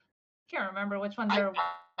 Can't remember which ones are which.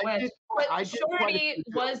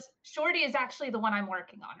 But Shorty is actually the one I'm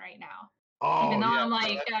working on right now. Oh, even though I'm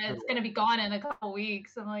like, it's gonna be gone in a couple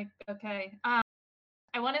weeks. I'm like, okay.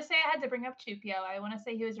 I want to say I had to bring up Chupio. I want to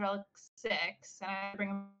say he was Relic 6, and I had to bring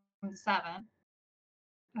him to 7.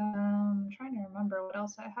 I'm trying to remember what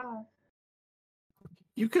else I have.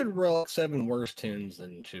 You could Relic 7 worse tunes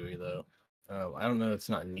than Chewie, though. I don't know, it's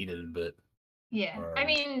not needed, but yeah. I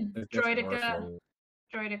mean, Droidica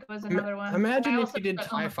was another one. Imagine if you did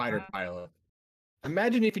TIE Fighter Pilot.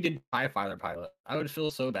 Imagine if you did TIE Fighter Pilot. I would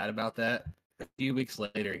feel so bad about that. A few weeks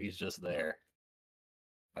later, he's just there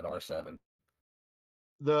at R7.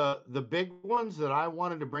 the big ones that I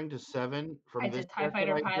wanted to bring to 7 from I this did TIE set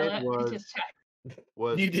Fighter that I Pilot. did was Just check.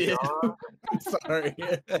 You did. Yara. I'm sorry.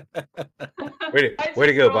 Way I to just go,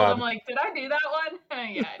 scrolled, Bob. I'm like, did I do that one?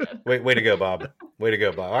 Yeah, I did. Way to go, Bob. Way to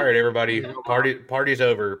go, Bob. All right, everybody. Way to go, Bob. Party's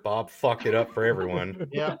over. Bob fucked it up for everyone.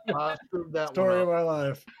 Yeah, I screwed that Story of one up. my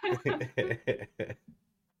life.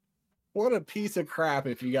 What a piece of crap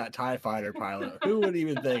if you got TIE Fighter Pilot. Who would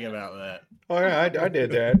even think about that? Oh yeah, I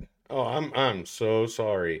did that. Oh, I'm so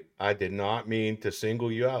sorry. I did not mean to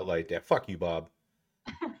single you out like that. Fuck you, Bob.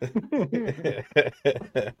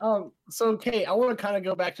 So Kate, I want to kind of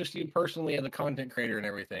go back to you personally as a content creator and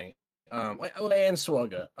everything. And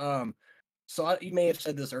Swugga. You may have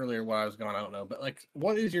said this earlier while I was gone, I don't know, but like,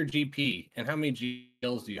 what is your GP and how many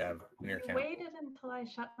GLs do you have in your You account? waited until I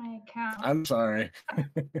shut my account. I'm sorry.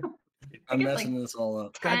 I'm think it's messing like this all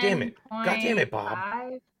up. God damn it. God damn it, Bob.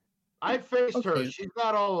 10.5. I faced her. Okay. She's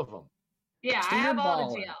got all of them. Yeah, So I you're have all the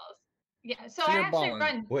balling. GLs. Yeah, so So I you're actually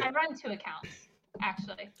balling. Wait. I run 2 accounts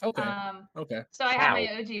actually. Okay. Okay. So I How? have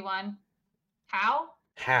my OG one. How?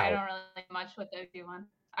 I How? don't really like much with the OG one.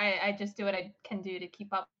 I just do what I can do to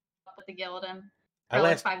keep up with the guild and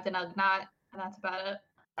Relic 5 to Nugnot, and that's about it.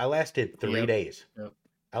 I lasted 3 Yep. days. Yep.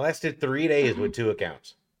 I lasted 3 days with 2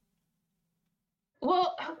 accounts.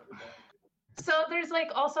 Well, so there's like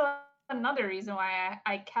also another reason why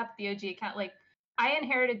I kept the OG account. Like I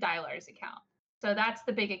inherited Dialar's account. So that's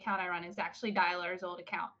the big account I run is actually Dialar's old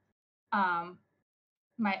account.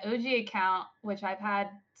 My OG account, which I've had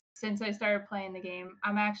since I started playing the game,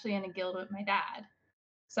 I'm actually in a guild with my dad.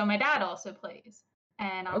 So my dad also plays.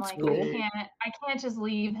 And I'm That's like, cool. I can't just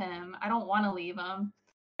leave him. I don't want to leave him.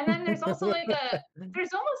 And then there's also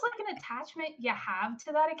there's almost like an attachment you have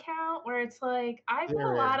to that account where it's like, I put a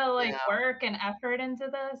lot of work and effort into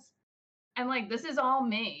this. And like, this is all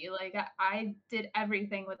me. Like I did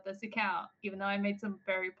everything with this account, even though I made some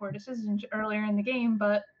very poor decisions earlier in the game,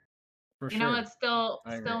 but For you know, sure. it's still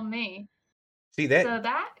I agree. me. See So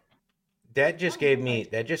that just gave me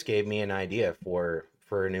an idea for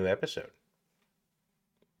a new episode.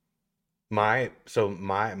 My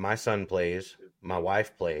son plays, my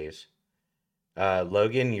wife plays,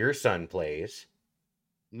 Logan, your son plays.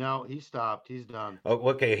 No, he stopped. He's done. Oh,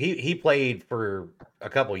 okay. He played for a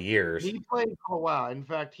couple years. He played for a while. In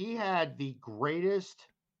fact, he had the greatest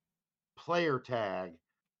player tag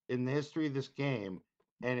in the history of this game,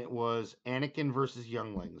 and it was Anakin versus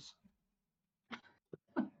Younglings.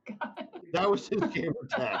 God. That was his gamer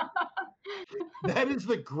tag. That is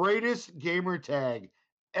the greatest gamer tag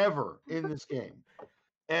ever in this game.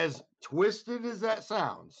 As twisted as that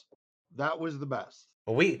sounds, that was the best.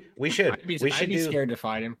 Well, we should I'd be scared to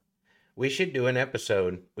fight him. We should do an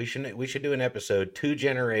episode. We should do an episode 2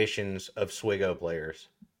 generations of Swiggo players.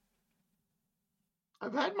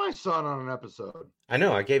 I've had my son on an episode. I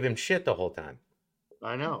know. I gave him shit the whole time.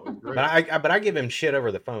 I know. It's great. But I give him shit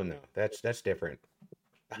over the phone though. That's different.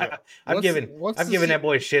 Yeah. I've given that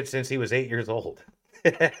boy shit since he was 8 years old.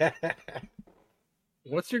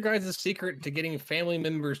 What's your guys' secret to getting family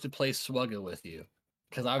members to play Swugga with you?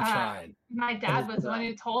 Because I've tried. My dad was the one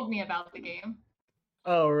who told me about the game.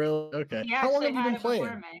 Oh, really? Okay. He How long actually have you had been it playing?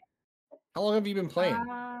 before me. How long have you been playing?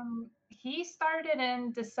 He started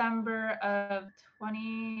in December of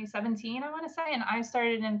 2017, I want to say, and I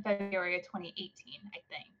started in February of 2018, I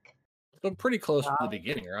think. So pretty close to the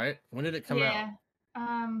beginning, right? When did it come out?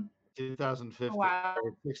 2015 wow.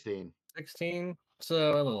 or 16. 16.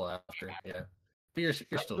 So a little after, yeah. But you're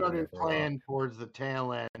I still doing started it for a while. playing towards the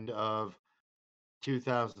tail end of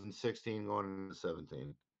 2016, going into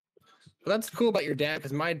 17. But that's cool about your dad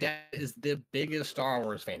because my dad is the biggest Star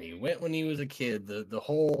Wars fan. He went when he was a kid. The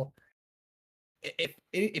whole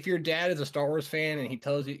if your dad is a Star Wars fan and he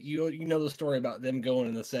tells you you know the story about them going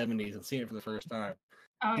in the 70s and seeing it for the first time.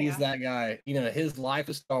 Oh, He's that guy. You know, his life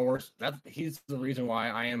is Star Wars. He's the reason why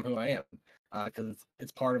I am who I am. Because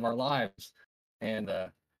it's part of our lives. And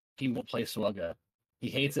he won't play Swugga. He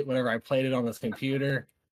hates it whenever I played it on his computer.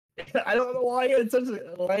 I don't know why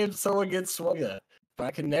I'm so against Swugga. But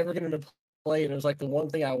I could never get him to play, and it was like the one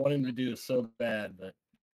thing I wanted him to do so bad. But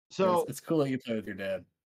So it's cool that you play with your dad.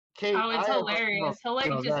 Kate, Oh, it's hilarious. He'll like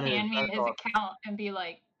just that hand me that's his awesome. account and be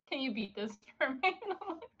like, "Can you beat this for me?" And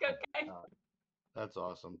I'm like, "Okay." That's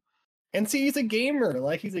awesome. And see, he's a gamer.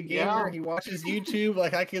 Like he's a gamer. Yeah. He watches YouTube.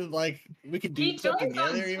 Like we could do He something joins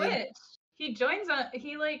on together. Even. Twitch.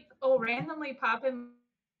 He like will randomly pop in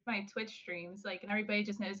my Twitch streams, like, and everybody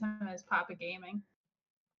just knows him as Papa Gaming.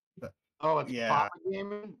 Oh, it's Yeah. Papa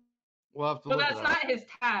Gaming? We'll have to But look that's it up. not his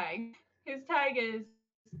tag. His tag is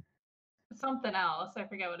something else. I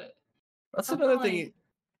forget what it. That's Something another like- thing.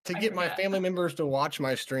 To I get my forget. family members to watch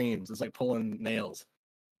my streams, it's like pulling nails.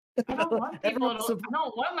 I don't want people Everyone to. sup- I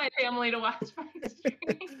don't want my family to watch my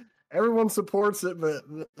stream. Everyone supports it, but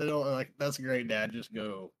they don't like. That's great, Dad. Just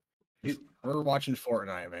go. We're watching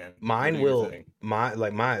Fortnite, man. Mine Do your will thing.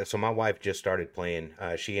 my wife just started playing.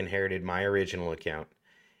 She inherited my original account,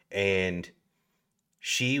 and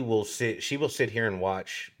she will sit here and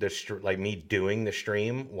watch like me doing the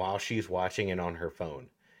stream while she's watching it on her phone,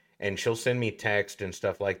 and she'll send me text and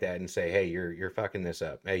stuff like that and say, hey, you're fucking this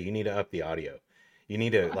up. Hey, you need to up the audio. You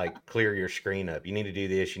need to like clear your screen up. You need to do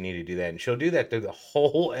this. You need to do that. And she'll do that through the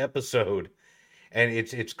whole episode. And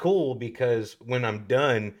it's cool because when I'm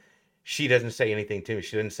done, she doesn't say anything to me.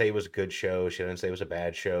 She doesn't say it was a good show. She doesn't say it was a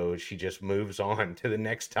bad show. She just moves on to the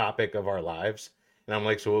next topic of our lives. And I'm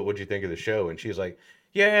like, so what'd you think of the show? And she's like,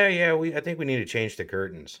 yeah, I think we need to change the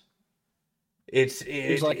curtains.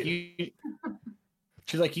 She's like, you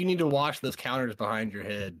need to wash those counters behind your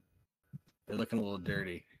head. They're looking a little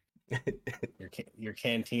dirty. Your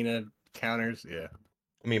cantina counters, yeah.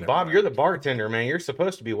 I mean, Never Bob, mind. you're the bartender, man. You're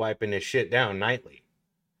supposed to be wiping this shit down nightly.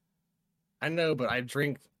 I know, but I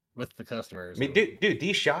drink with the customers. I mean, dude,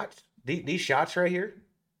 these shots right here,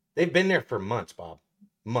 they've been there for months, Bob.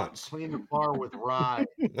 Months. Clean the bar with rye.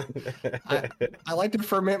 I like to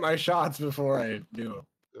ferment my shots before I do them.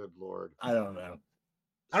 Good Lord. I don't know.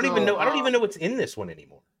 I don't even know what's in this one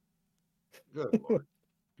anymore. Good Lord.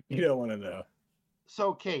 You don't want to know.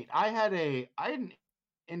 So, Kate, I had an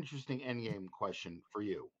interesting endgame question for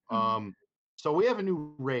you. So we have a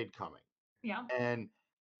new raid coming, Yeah. and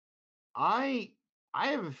I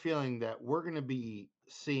have a feeling that we're going to be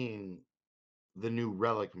seeing the new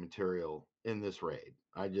relic material in this raid.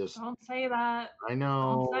 Don't say that. I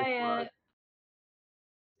know Don't say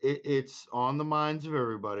it. it's on the minds of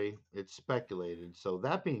everybody. It's speculated. So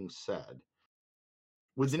that being said,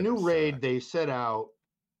 with the new raid, they set out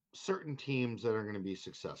certain teams that are going to be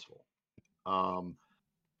successful.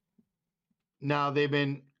 Now they've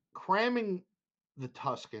been cramming the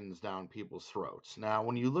Tuscans down people's throats. Now,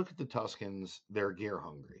 when you look at the Tuscans, they're gear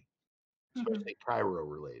hungry, especially Cairo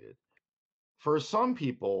related. For some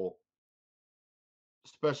people,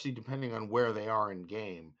 especially depending on where they are in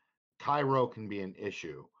game, Cairo can be an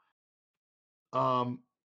issue. I'm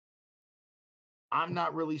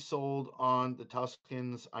not really sold on the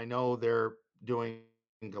Tuscans. I know they're doing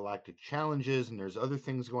galactic challenges and there's other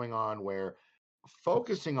things going on where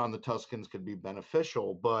focusing on the Tuscans could be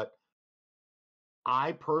beneficial, but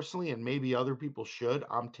I personally, and maybe other people should,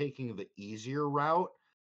 I'm taking the easier route.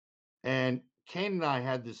 And Kane and I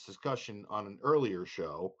had this discussion on an earlier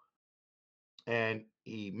show, and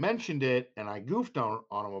he mentioned it, and I goofed on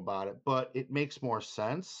him about it, but it makes more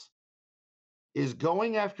sense. Is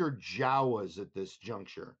going after Jawas at this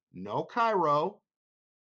juncture. No Cairo,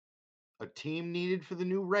 a team needed for the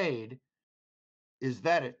new raid. Is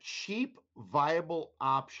that a cheap, viable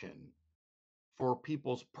option for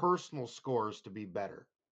people's personal scores to be better?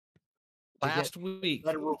 Last week,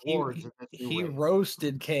 better rewards in this new he raid.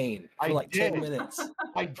 roasted Kane for I like did. 10 minutes.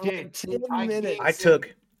 I For like did. 10 I minutes.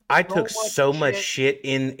 did. I took so much shit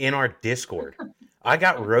in our Discord. I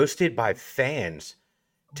got roasted by fans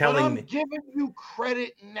telling me, giving you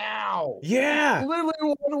credit now. yeah.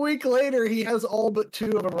 Literally 1 week later, he has all but 2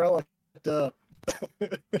 of them relicked up.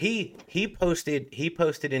 He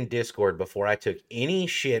posted in Discord before I took any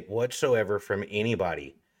shit whatsoever from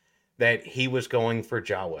anybody that he was going for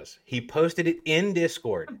Jawas. He posted it in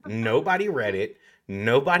Discord. Nobody read it.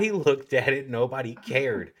 Nobody looked at it. Nobody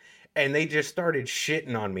cared. And they just started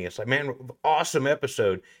shitting on me. It's like, man, awesome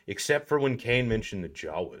episode, except for when Kane mentioned the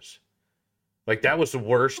Jawas. Like, that was the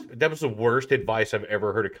worst advice I've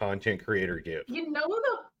ever heard a content creator give. You know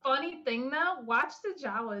the funny thing though? Watch the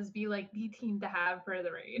Jawas be like the team to have for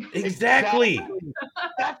the raid. Exactly.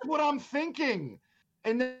 That's what I'm thinking.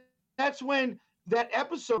 And then that's when that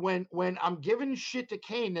episode when I'm giving shit to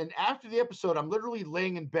Kane, and after the episode, I'm literally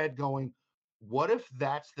laying in bed going, what if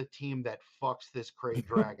that's the team that fucks this Krayt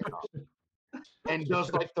Dragon up and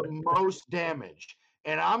does like the most damage?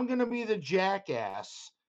 And I'm gonna be the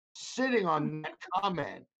jackass sitting on that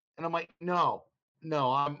comment. And I'm like, no,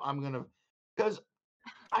 I'm gonna, because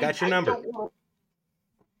I Got your number.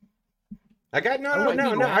 I got your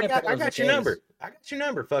number. I got your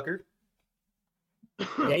number, fucker.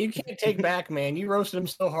 Yeah, you can't take back, man. You roasted him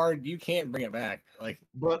so hard, you can't bring it back. Like,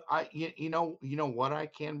 but you know what I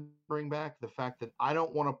can bring back? The fact that I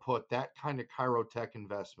don't want to put that kind of Chirotech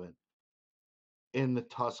investment in the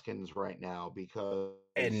Tuscans right now, because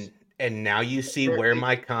and now you see where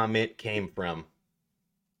my comment came from.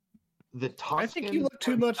 The Tuscans, I think you look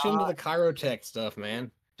too much into the Chirotech stuff, man.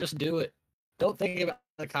 Just do it. Don't think about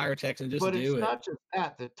the Chirotech and just do it. But it's not just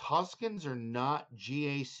that. The Tuscans are not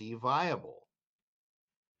GAC viable.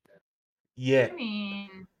 Yet. I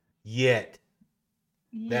mean, Yet.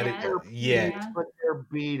 That is yeah, They're yet. yeah, but they're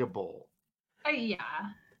beatable. yeah.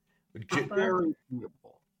 J- Whopper, Very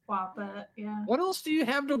beatable. Whopper, yeah. What else do you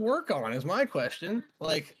have to work on? Is my question.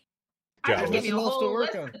 Like, I can Java. give you a Nothing else to whole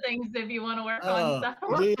work list on. of things if you want to work on Oh,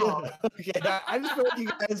 stuff. do you? Okay. I just feel like you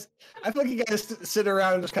guys. I feel like you guys sit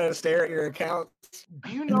around and just kind of stare at your accounts.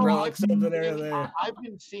 Do you And know relic something there and there. I've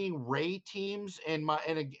been seeing Ray teams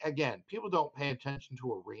again, people don't pay attention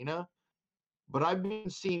to Arena, but I've been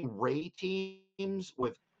seeing Ray teams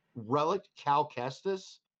with Relic Cal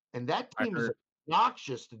Kestis, and that I've team is heard.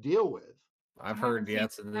 obnoxious to deal with. I've I heard. haven't Yeah,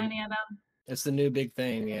 seen any of them. it's the new big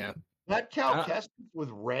thing. Yeah. That Cal I- Kestis with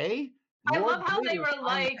Ray, I Lord love how they Vader's were on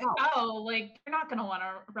like, out. oh, like you're not gonna want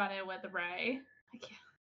to run it with Ray. I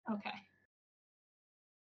can't.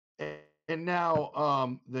 Okay. And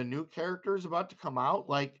now the new character is about to come out.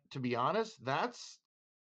 Like, to be honest,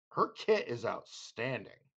 her kit is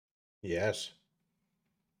outstanding. Yes.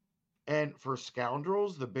 And for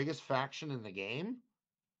Scoundrels, the biggest faction in the game.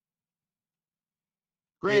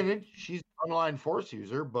 Granted, she's an online force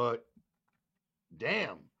user, but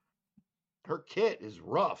damn, her kit is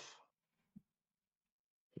rough.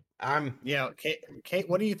 Yeah, Kate,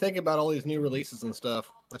 what do you think about all these new releases and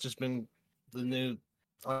stuff? That's just been the new.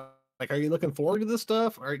 Like, are you looking forward to this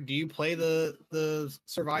stuff, or do you play the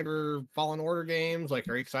Survivor Fallen Order games? Like,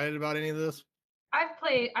 are you excited about any of this? I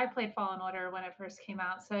played Fallen Order when it first came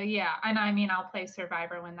out, so yeah. And I mean, I'll play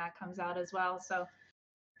Survivor when that comes out as well. So,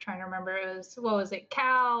 trying to remember, what was it?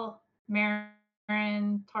 Cal,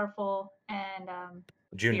 Marin, Tarful, and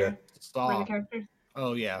Junda. Fear were the Saw. characters.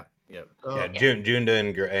 Oh yeah, yeah. Yeah,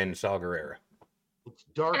 Junda and Saw Gerrera. It's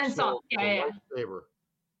Dark And Saw, Souls with a yeah. lightsaber.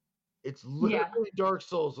 It's literally Dark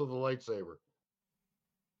Souls with a lightsaber.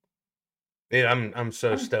 Yeah, I'm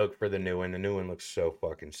so stoked for the new one. The new one looks so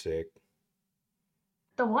fucking sick.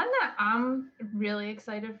 The one that I'm really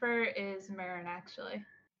excited for is Marin, actually.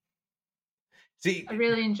 See, I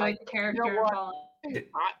really enjoyed the character. You know what? Fallen.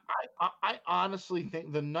 I honestly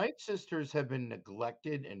think the Night Sisters have been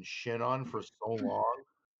neglected and shit on for so long.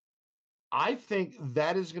 I think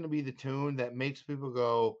that is going to be the tune that makes people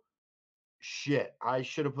go, shit, I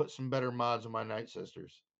should have put some better mods on my Night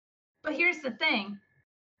Sisters. But here's the thing.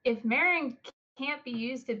 If Marin can't be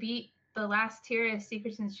used to beat the last tier of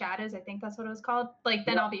Secrets and Shadows, I think that's what it was called, like,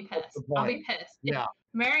 then I'll be pissed. I'll be pissed. Yeah. If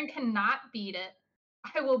Marin cannot beat it,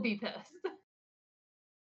 I will be pissed.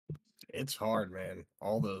 It's hard, man.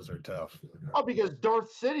 All those are tough. Oh, because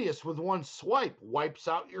Darth Sidious with one swipe wipes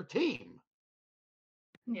out your team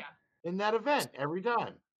Yeah. in that event every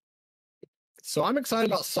time. So I'm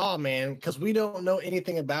excited about Saw, man, because we don't know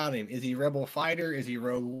anything about him. Is he Rebel Fighter? Is he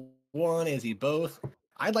Rogue One? Is he both?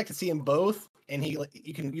 I'd like to see him both, and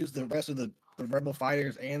you can use the rest of the Rebel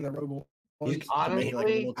Fighters and the Rogue One.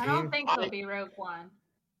 Honestly, I don't think he'll be Rogue One.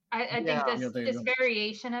 I think this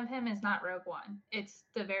variation of him is not Rogue One. It's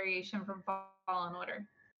the variation from Fallen Order.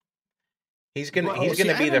 He's gonna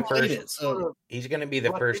be the first. He's gonna be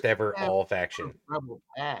the first ever all faction Rebel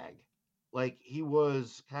tag. Like, he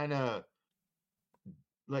was kind of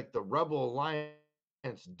like the Rebel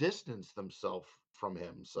Alliance distanced themselves from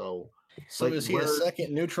him. So like, is he a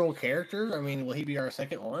second neutral character? I mean, will he be our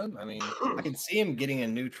second one? I mean, I can see him getting a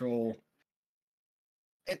neutral.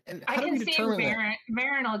 And I can see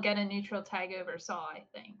Marin will get a neutral tag over Saw, I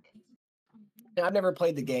think. I've never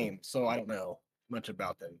played the game, so I don't know much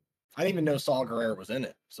about them. I didn't even know Saw Gerrera was in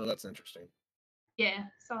it, so that's interesting. Yeah,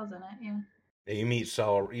 Saw's in it, yeah. You meet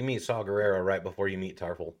Saw Gerrera right before you meet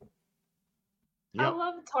Tarful. Yep. I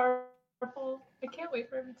love Tarful. I can't wait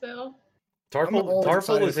for him to.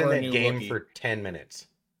 Tarful was in that game for 10 minutes.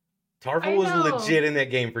 Tarful was legit in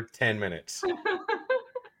that game for 10 minutes.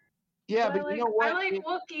 Yeah, but you know what? I like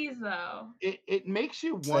Wookiees, though. It makes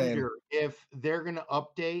you wonder if they're going to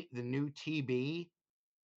update the new TB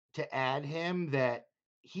to add him, that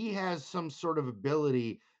he has some sort of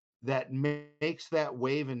ability that makes that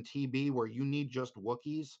wave in TB where you need just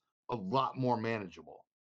Wookiees a lot more manageable.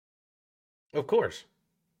 Of course.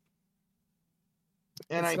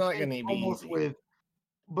 And it's not going to be easy.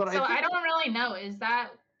 I don't really know. Is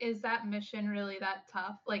that mission really that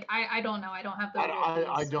tough? Like, I don't know. I don't have the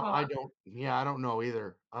I don't know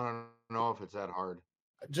either. I don't know if it's that hard.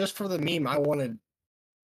 Just for the meme, I want to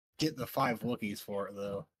get the 5 Wookiees for it,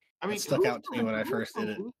 though. I mean, it stuck out to me when I first did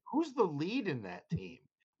it. Who's the lead in that team?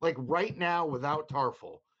 Like, right now, without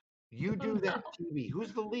Tarful, you do that TV.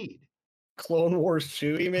 Who's the lead? Clone Wars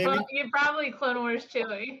Chewie, maybe? Well, you're probably Clone Wars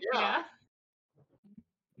Chewie. Yeah.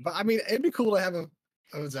 But I mean, it'd be cool to have a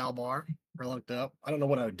Zalbar looked up. I don't know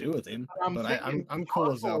what I would do with him, but I'm cool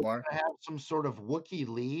with Zalbar. Have some sort of Wookiee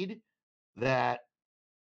lead that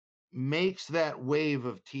makes that wave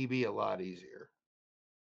of TB a lot easier.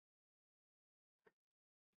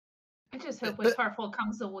 I just hope with Tarful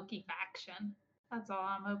comes the Wookiee faction. That's all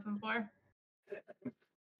I'm hoping for.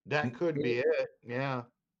 That could be it. Yeah.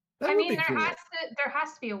 That I would mean, be cool. there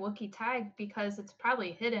has to be a Wookiee tag because it's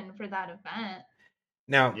probably hidden for that event.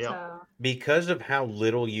 Now, Yep. So because of how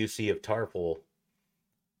little you see of Tarful,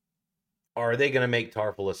 are they going to make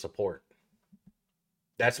Tarful a support?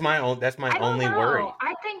 That's my I don't only know. worry.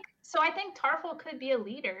 I think Tarful could be a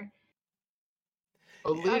leader.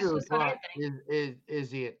 A That's leader, just what I but think.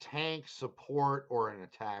 is he a tank, support, or an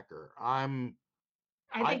attacker? I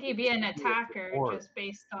I think he'd be an attacker support. just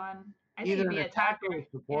based on. I think Either he'd an be attacker or attacker.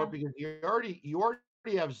 support Yeah. because you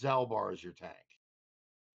already have Zelbar as your tank,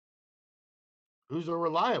 who's a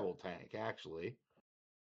reliable tank actually.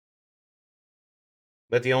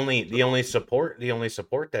 But the only support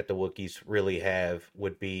that the Wookiees really have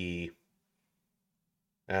would be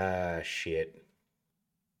shit.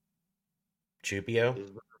 Chupio?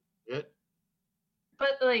 Is that it?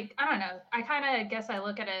 But like, I don't know. I kind of guess I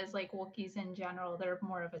look at it as like Wookiees in general. They're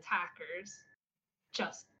more of attackers,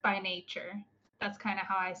 just by nature. That's kind of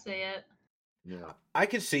how I see it. Yeah. I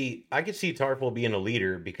could see Tarful being a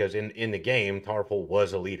leader because in the game Tarful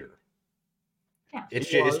was a leader. Yeah. It's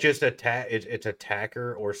He was. just it's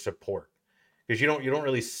attacker or support. Because you don't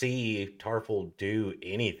really see Tarful do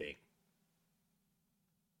anything.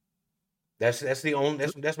 That's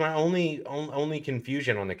my only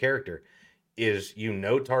confusion on the character is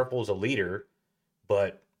Tarful's a leader,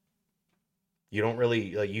 but you don't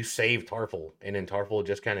really like you save Tarful and then Tarful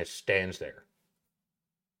just kind of stands there.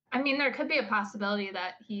 I mean, there could be a possibility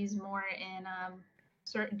that he's more in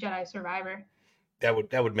Jedi Survivor. That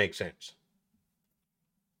would make sense.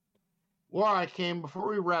 Well, all right, Cam. Before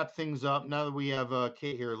we wrap things up, now that we have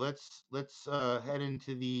Kate here, let's head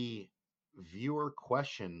into the viewer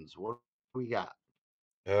questions. What do we got?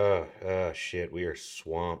 Shit, we are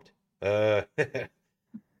swamped. Uh,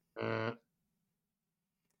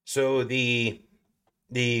 So the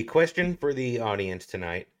question for the audience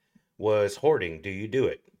tonight was hoarding. Do you do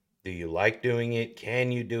it? Do you like doing it?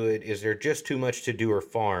 Can you do it? Is there just too much to do or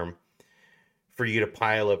farm for you to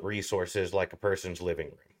pile up resources like a person's living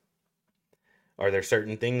room? Are there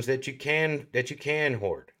certain things that you can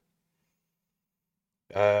hoard?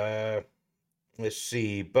 Let's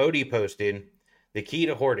see. Bodie posted, the key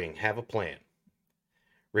to hoarding, have a plan.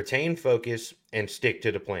 Retain focus and stick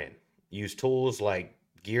to the plan. Use tools like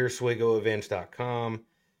gearswigoevents.com.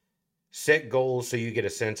 Set goals so you get a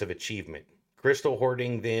sense of achievement. Crystal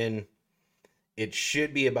hoarding, then it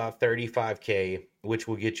should be about 35k, which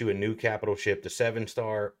will get you a new capital ship to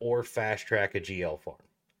 7-star or fast track a GL farm.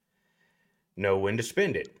 Know when to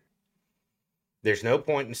spend it. There's no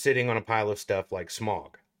point in sitting on a pile of stuff like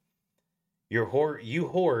smog. You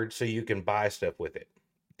hoard so you can buy stuff with it.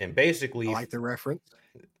 And basically, I like the reference.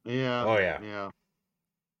 yeah. Oh yeah. Yeah.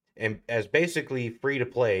 And as basically free to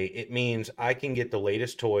play, it means I can get the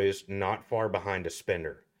latest toys not far behind a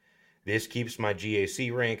spender. This keeps my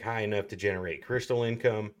GAC rank high enough to generate crystal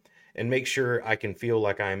income and make sure I can feel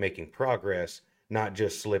like I am making progress, not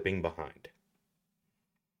just slipping behind.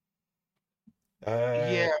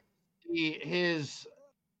 Yeah.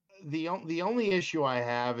 The only issue I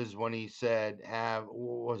have is when he said what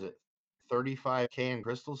was it, 35k in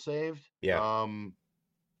crystal saved? Yeah.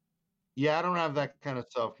 Yeah, I don't have that kind of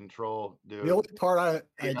self-control, dude. The only part I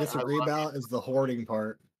Yeah, disagree about is the hoarding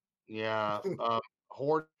part. Yeah.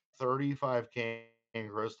 Hoard 35k in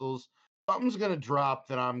crystals. Something's gonna drop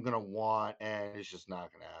that I'm gonna want, and it's just not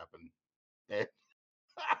gonna happen.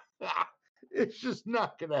 It's just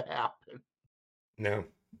not gonna happen. No.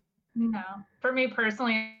 No, for me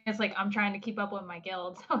personally, it's like I'm trying to keep up with my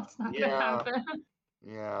guild, so it's not gonna happen.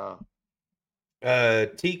 Yeah.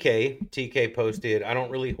 TK posted, I don't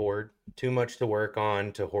really hoard. Too much to work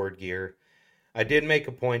on to hoard gear. I did make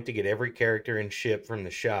a point to get every character and ship from the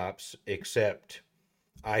shops except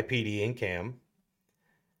IPD and Cam.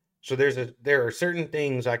 So there are certain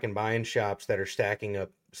things I can buy in shops that are stacking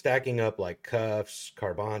up like cuffs,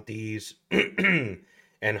 carbantes,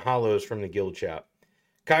 and hollows from the guild shop.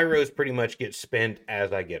 Kairos pretty much get spent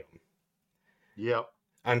as I get them. Yep.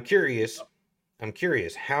 I'm curious,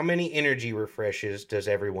 how many energy refreshes does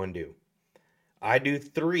everyone do? I do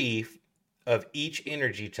 3 of each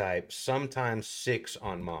energy type, sometimes 6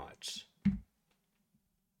 on mods.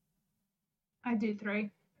 I do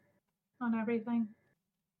 3 on everything.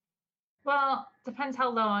 Well, depends how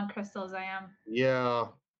low on crystals I am. Yeah.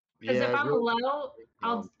 Because if I'm really, low,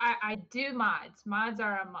 I do mods. Mods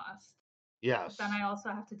are a must. yes. But then I also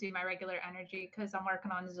have to do my regular energy because I'm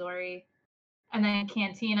working on Zori And then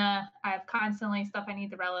Cantina, I have constantly stuff I need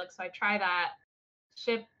the relics, so I try that.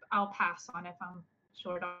 Ship, I'll pass on if I'm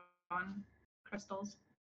short on crystals.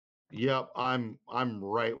 Yep, I'm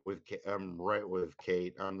right with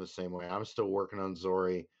Kate. I'm the same way. I'm still working on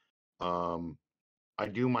Zori. I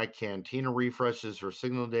do my Cantina refreshes for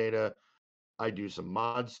signal data. I do some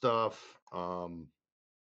mod stuff. I'm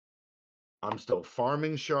still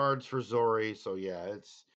farming shards for Zori. So yeah,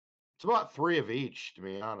 it's about 3 of each, to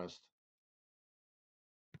be honest.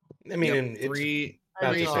 I mean, Yep, and it's three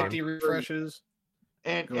about the 350 same. refreshes.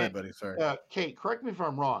 And Go ahead, buddy. Sorry. Kate, correct me if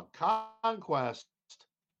I'm wrong. Conquest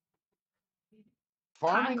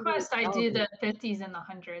farming goes Conquest, I down do to- the 50s and the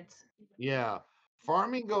 100s. yeah,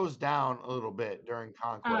 farming goes down a little bit during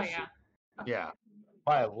Conquest. Oh, yeah. Yeah,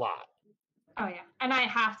 by a lot. Oh, yeah. And I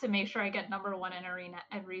have to make sure I get number 1 in arena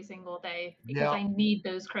every single day because Yep. I need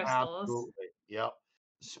those crystals. Absolutely. Yep.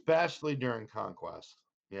 Especially during Conquest.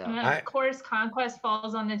 Yeah. And then, of course, Conquest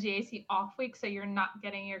falls on the GAC off week, so you're not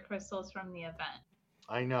getting your crystals from the event.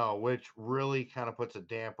 I know, which really kind of puts a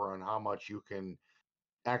damper on how much you can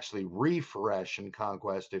actually refresh in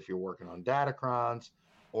Conquest if you're working on Datacrons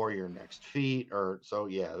or your next feat. Or so,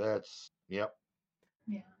 yeah, that's, yep.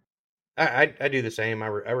 Yeah. I do the same. I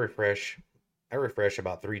refresh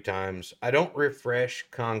about 3 times. I don't refresh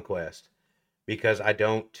Conquest because I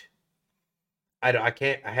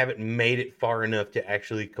haven't made it far enough to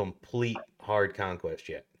actually complete hard Conquest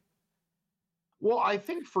yet. Well, I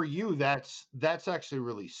think for you, that's actually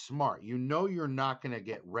really smart. You know, you're not going to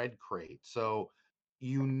get red crate. So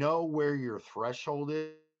you know where your threshold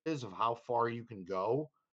is of how far you can go.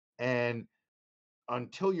 And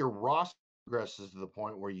until your roster progresses to the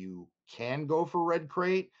point where you can go for red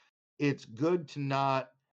crate, it's good to not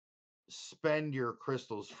spend your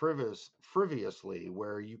crystals frivolously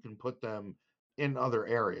where you can put them in other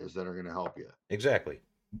areas that are going to help you. Exactly.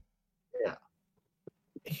 Yeah.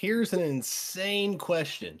 Here's an insane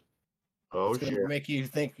question. Oh, It's going shit. to make you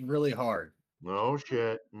think really hard. Oh,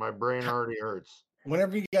 shit. My brain already hurts.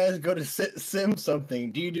 Whenever you guys go to sim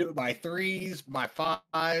something, do you do it by 3s, by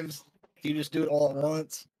 5s? Do you just do it all at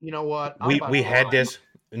once? You know what? We had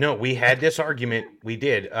this argument. We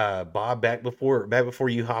did. Bob, back before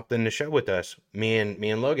you hopped in the show with us, me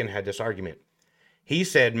and Logan had this argument. He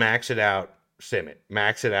said max it out, sim it.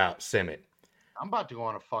 Max it out, sim it. I'm about to go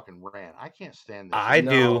on a fucking rant. I can't stand this. I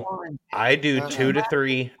do Uh-uh. 2 to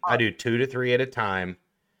 3. I do 2 to 3 at a time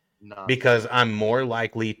because I'm more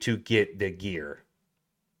likely to get the gear.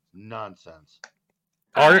 Nonsense.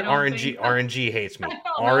 RNG hates me. I don't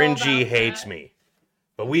know RNG about hates that. me.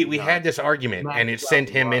 But we had this argument, and it Max sent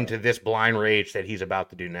out him what? into this blind rage that he's about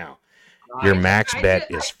to do now. Your I max do- bet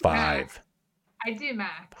I is do max. 5. I do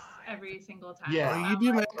max every single time. Yeah. Oh, you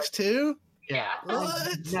do max too? Yeah.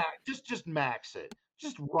 What? Just max it.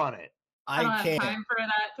 Just run it. I don't I have can't. time for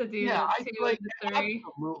that to do Yeah, I 2 like and 3.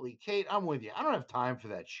 absolutely. Kate, I'm with you. I don't have time for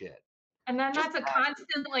that shit. And then Just that's a max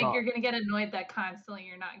constant, like, done. you're going to get annoyed that constantly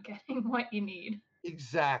you're not getting what you need.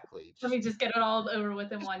 Exactly. Let me just get it all over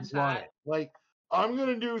with in one run shot. it. Like, I'm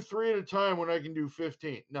gonna do 3 at a time when I can do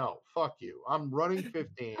 15. No, fuck you. I'm running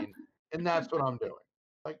 15, and that's what I'm doing.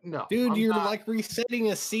 Like, no, Dude, I'm you're not. like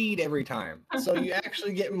resetting a seed every time. So you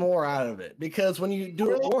actually get more out of it. Because when you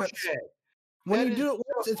do it once, Bullshit. when That you is do it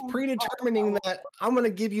once, it's so predetermining that I'm going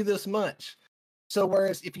to give you this much. So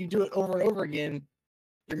whereas if you do it over and over again,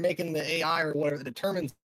 you're making the AI or whatever that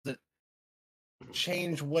determines that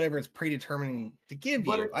change whatever it's predetermining to give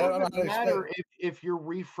But you. it I don't know how doesn't to matter explain. if you're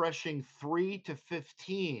refreshing 3 to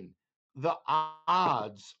 15. The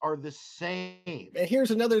odds are the same. And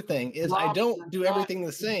here's another thing: is I Drops don't are do not everything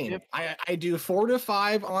the same. different. I do 4 to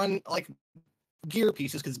 5 on like gear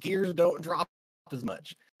pieces because gears don't drop as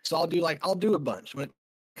much. So I'll do a bunch when it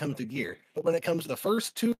comes to gear. But when it comes to the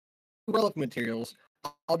first 2 relic materials,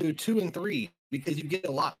 I'll do 2 and 3 because you get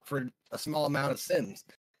a lot for a small amount of sims.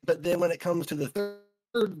 But then when it comes to the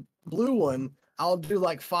third blue one, I'll do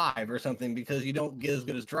like 5 or something because you don't get as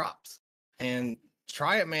good as drops. And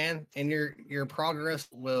try it, man, and your progress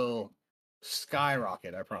will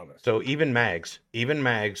skyrocket, I promise. So even Mags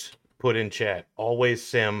put in chat, always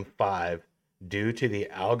sim 5 due to the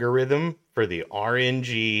algorithm for the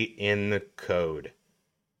RNG in the code.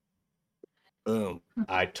 Boom.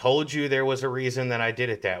 I told you there was a reason that I did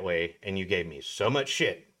it that way, and you gave me so much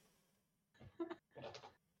shit.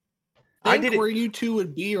 I Think did where it. you two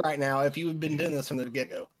would be right now if you had been doing this from the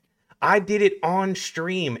get-go. I did it on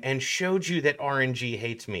stream and showed you that RNG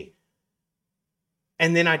hates me.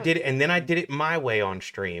 And then I did it my way on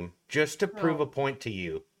stream just to prove a point to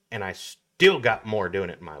you, and I still got more doing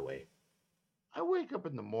it my way. I wake up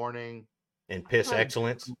in the morning And piss I-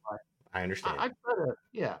 excellence. I understand. I try to,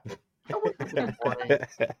 yeah. I wake up in the morning,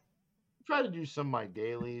 try to do some of my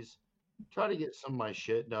dailies, try to get some of my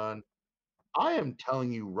shit done. I am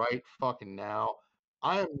telling you right fucking now,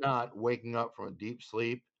 I am not waking up from a deep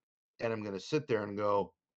sleep and I'm going to sit there and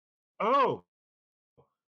go, oh,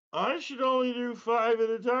 I should only do 5 at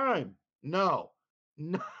a time. No,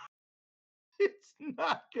 no, it's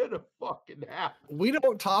not going to fucking happen. We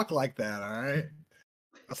don't talk like that, all right?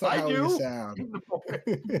 That's not I how we do.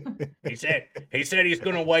 sound. He said he's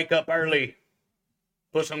gonna wake up early,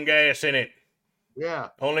 put some gas in it, Yeah,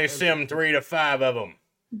 only sim 3 to 5 of them,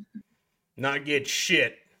 not get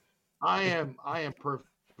shit. I am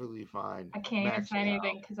perfectly fine. I can't even say maxing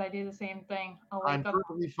anything out. because I do the same thing. I'll I'm wake up.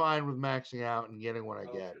 perfectly fine with maxing out and getting what I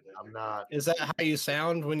get. I'm not. Is that how you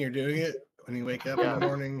sound when you're doing it? When you wake up in Yeah. the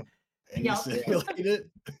morning and Yup. you simulate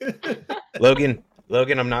it?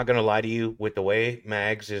 Logan, I'm not gonna lie to you. With the way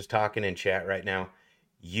Mags is talking in chat right now,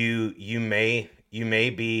 you may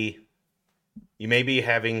be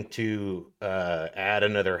having to add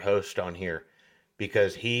another host on here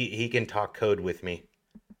because he can talk code with me.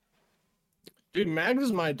 Dude, Mags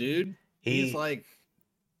is my dude. He's like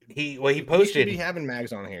he we should posted. be having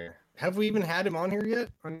Mags on here. Have we even had him on here yet?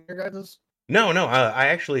 On your guys'? No. I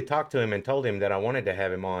actually talked to him and told him that I wanted to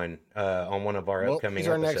have him on one of our upcoming he's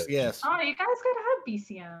our episodes. next guest. Oh, you guys gotta have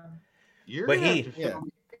BCM. You're But gonna he- have to fill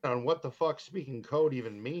me in on what the fuck speaking code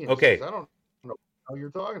even means. Okay. 'cause I don't know what you're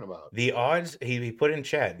talking about. The odds, he put in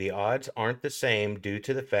chat, the odds aren't the same due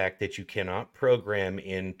to the fact that you cannot program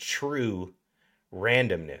in true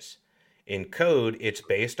randomness. In code, it's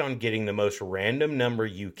based on getting the most random number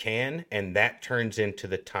you can, and that turns into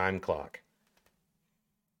the time clock.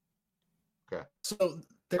 So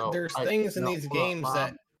No, there's I- things in no, these hold on, games Bob,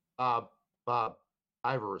 that Bob,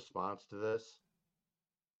 I have a response to this.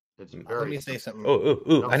 It's Let very. let me say something. Oh,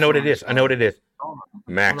 No, I know what it hold is. I know what it is. Hold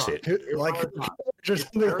Max on. it. Here's Like my response. or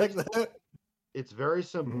something very like that. It's very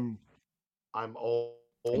simple. Mhm. I'm old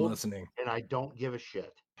I'm listening. and I don't give a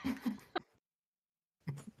shit.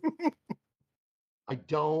 I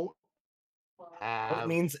don't That have.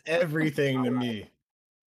 means everything to me.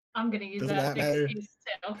 I'm gonna use Doesn't that that matter? excuse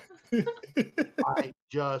too. I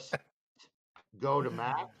just go to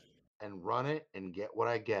Mac and run it and get what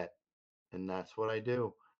I get, and that's what I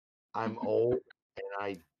do. I'm old and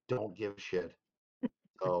I don't give a shit.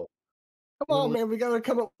 So Come on, man. We gotta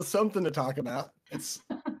come up with something to talk about.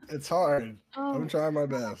 It's hard. I'm trying my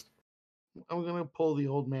best. I'm gonna pull the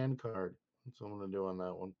old man card. That's what I'm gonna do on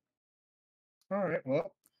that one. All right.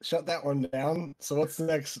 Well, shut that one down. So what's the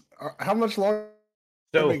next? How much longer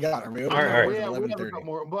So, have we got? Are we over all right, now? all right. Or is it We have 11:30? got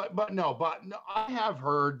more, but no, I have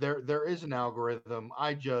heard there is an algorithm.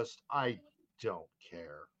 I don't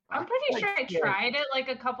care. I'm pretty sure I can't- tried it like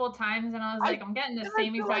a couple times and I was I- like, I'm getting the and I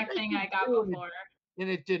same feel like exact I thing keep I got doing it. before. and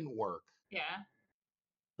it didn't work. Yeah.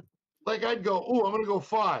 Like I'd go, oh, I'm gonna go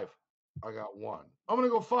 5. I got 1. I'm gonna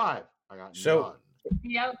go 5. I got So- none.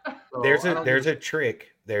 Yep. So There's I a don't there's give a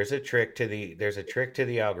trick. There's a trick to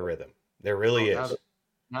the algorithm. There really Oh, is.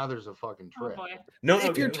 now there's a fucking Oh trick. boy. No,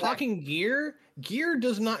 If you're no, talking gear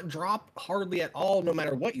does not drop hardly at all, no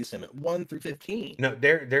matter what you sim it. 1 through 15. no,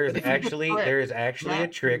 there's But if you actually trick, there is actually a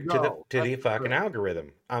that trick can to go. the That's fucking trick.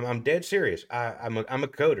 algorithm. I'm dead serious. I'm a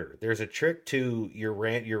coder. There's a trick to your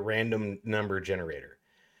random number generator.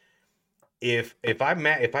 If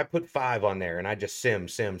I put 5 on there and I just sim,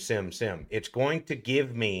 it's going to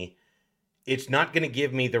give me. It's not going to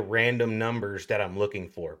give me the random numbers that I'm looking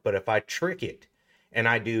for. But if I trick it and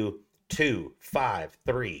I do 2, 5,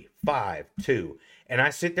 3, 5, 2, and I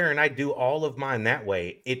sit there and I do all of mine that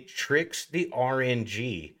way, it tricks the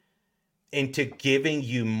RNG into giving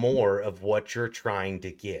you more of what you're trying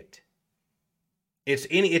to get. It's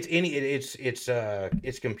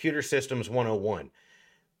computer systems 101.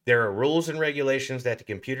 There are rules and regulations that the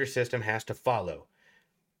computer system has to follow.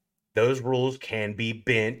 Those rules can be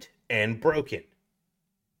bent and broken.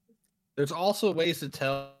 There's also ways to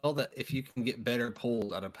tell that if you can get better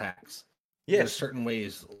pulls out of packs. There's Yes. certain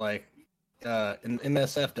ways, like and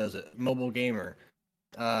MSF does it, Mobile Gamer.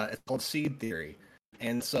 It's called seed theory.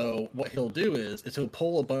 And so what he'll do is he'll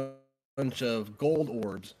pull a bunch of gold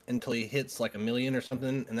orbs until he hits like 1 million or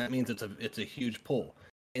something, and that means it's a huge pull.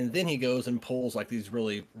 And then he goes and pulls like these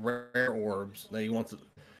really rare orbs that he wants.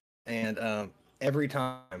 And every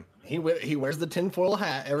time he wears the tinfoil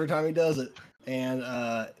hat every time he does it, and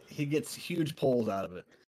he gets huge pulls out of it.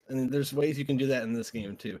 And there's ways you can do that in this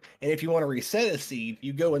game too. And if you want to reset a seed,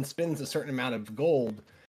 you go and spend a certain amount of gold.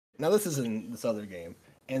 Now this is in this other game,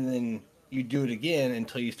 and then you do it again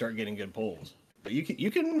until you start getting good pulls. But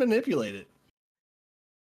you can manipulate it.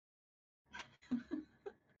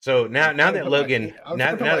 So now that Logan I'm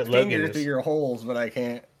now trying to put that my finger Logan's through your holes, but I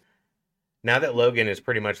can't. Now that Logan has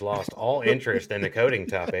pretty much lost all interest in the coding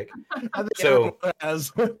topic, I think So- everyone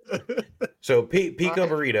has. so Pico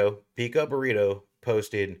Burrito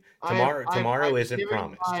posted tomorrow. I've Tomorrow isn't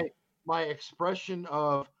given promised. my expression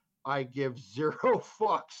of I give zero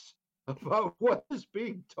fucks about what is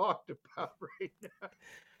being talked about right now.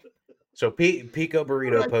 So Pico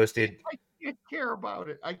Burrito posted. I can't care about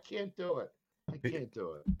it. I can't do it. I can't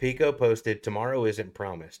do it. Pico posted tomorrow isn't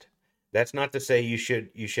promised. That's not to say you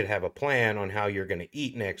should have a plan on how you're going to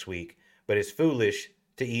eat next week, but it's foolish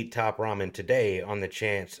to eat top ramen today on the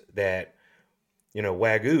chance that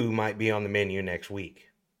Wagyu might be on the menu next week.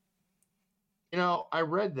 I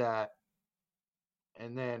read that,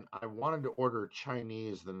 and then I wanted to order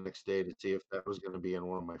Chinese the next day to see if that was going to be in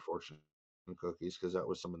one of my fortune cookies because that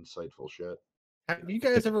was some insightful shit. Have you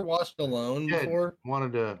guys ever watched Alone Did. before?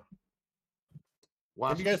 Wanted to watch.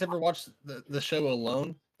 Have you guys ever watched the show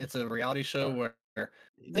Alone? It's a reality show where I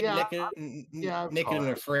think naked and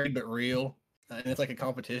afraid but real, and it's like a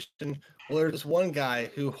competition. Well, there's this one guy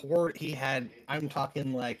who he had. I'm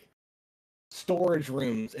talking like storage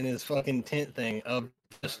rooms in his fucking tent thing of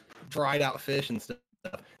just dried out fish and stuff,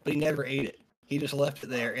 but he never ate it. He just left it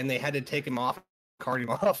there, and they had to take him off, cart him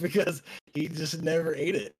off because he just never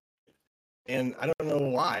ate it. And I don't know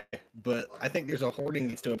why, but I think there's a hoarding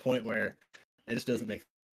gets to a point where it just doesn't make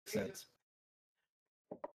sense.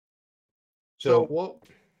 So what?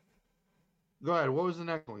 Go ahead. What was the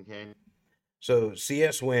next one, Kane? So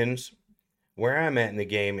CS wins. Where I'm at in the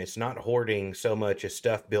game, it's not hoarding so much as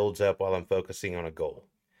stuff builds up while I'm focusing on a goal.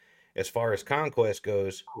 As far as conquest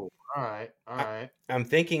goes, All right. I'm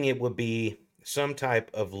thinking it would be some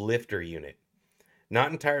type of lifter unit.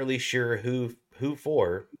 Not entirely sure who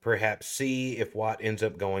for. Perhaps see if Watt ends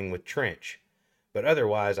up going with Trench, but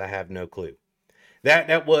otherwise I have no clue.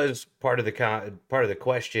 That was part of the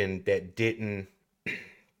question that didn't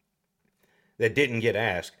get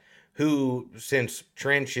asked. Who, since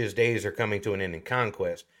Trench's days are coming to an end in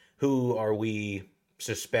Conquest, who are we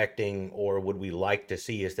suspecting or would we like to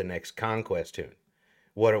see as the next Conquest tune?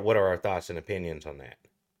 What are our thoughts and opinions on that?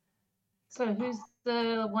 So who's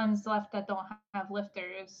the ones left that don't have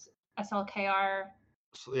lifters? SLKR,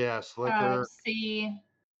 Yeah, Slicker. C,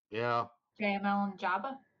 Yeah. JML, and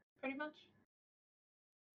Jabba, pretty much.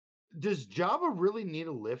 Does Java really need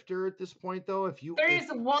a lifter at this point, though? There's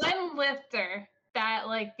one lifter that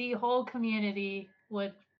like the whole community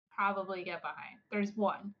would probably get behind. There's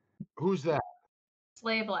one. Who's that?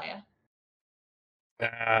 Slave Leia.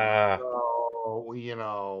 Look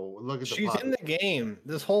at the. She's in the game.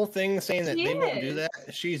 This whole thing saying that they won't do that.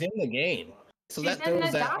 She's in the game, so that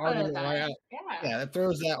throws that argument right out. Yeah, that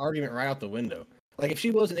throws that argument right out the window. Like if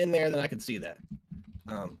she wasn't in there, then I could see that.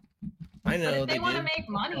 I know but if they want to make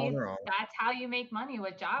money. That's how you make money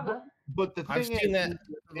with Java. But the thing I've seen that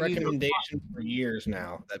recommendation for years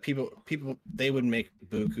now that people they would make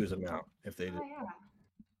buku's amount if they did. Oh, yeah.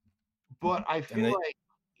 But I feel like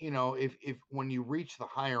if when you reach the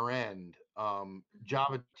higher end,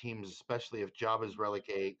 Java teams, especially if Java's relic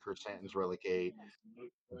 8, Kersantin's relic 8,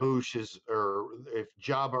 Boosh is, or if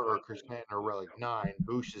Java or Kersantin are relic 9,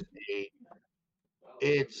 Boosh is 8.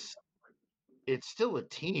 It's still a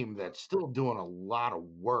team that's still doing a lot of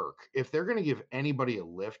work. If they're going to give anybody a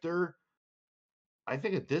lifter, I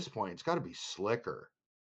think at this point it's got to be Slicker.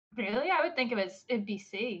 Really? I would think it'd be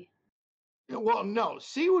C. Well, no,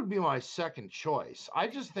 C would be my second choice. I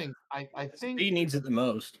just think I think C needs it the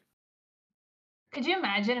most. Could you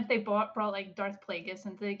imagine if they brought like Darth Plagueis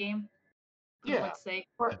into the game? Yeah, that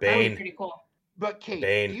would be pretty cool. But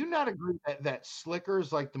Kate, do you not agree that Slicker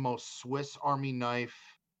is like the most Swiss Army knife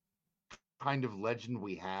kind of legend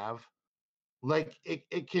we have? Like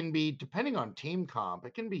it can be, depending on team comp,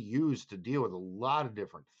 it can be used to deal with a lot of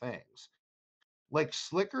different things. Like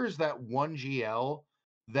Slicker's that one GL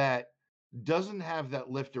that doesn't have that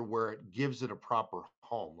lifter where it gives it a proper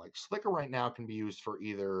home. Like Slicker right now can be used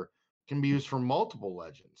for multiple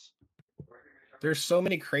legends. There's so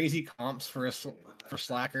many crazy comps for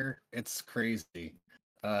Slacker. It's crazy.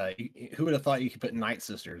 Who would have thought you could put Night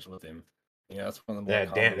Sisters with him? That's one of the more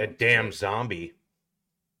that damn zombie.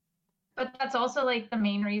 But that's also like the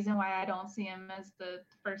main reason why I don't see him as the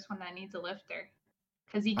first one that needs a lifter,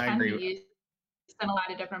 because he can be used in a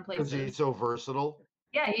lot of different places. Because he's so versatile.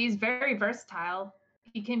 Yeah, he's very versatile.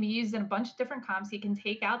 He can be used in a bunch of different comps. He can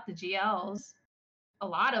take out the GLs, a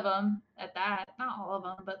lot of them at that. Not all of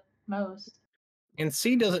them, but most. And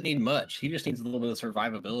C doesn't need much. He just needs a little bit of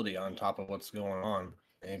survivability on top of what's going on,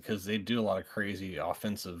 because they do a lot of crazy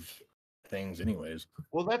offensive things anyways.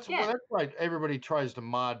 Well, that's why everybody tries to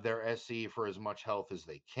mod their SE for as much health as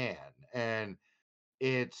they can. And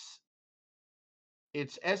it's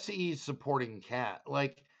it's SE supporting cat.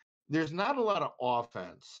 Like, there's not a lot of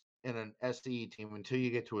offense in an SE team until you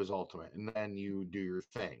get to his ultimate, and then you do your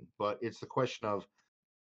thing. But it's the question of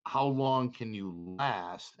how long can you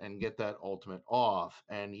last and get that ultimate off?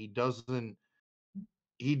 And he doesn't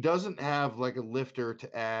have like a lifter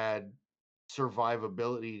to add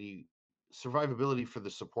survivability survivability for the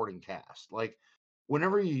supporting cast. Like,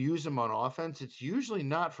 whenever you use him on offense, it's usually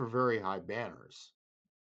not for very high banners.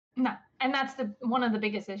 No, and that's the one of the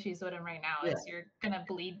biggest issues with him right now Yeah. is you're gonna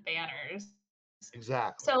bleed banners.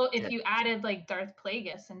 Exactly. So if Yeah. you added like Darth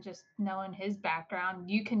Plagueis and just knowing his background,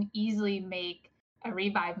 you can easily make a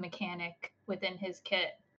revive mechanic within his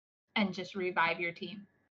kit and just revive your team.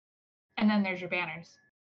 And then there's your banners.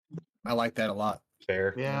 I like that a lot.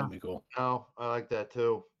 Fair. Yeah. That'd be cool. No, I like that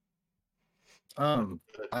too.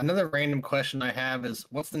 Another random question I have is,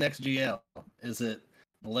 what's the next GL? Is it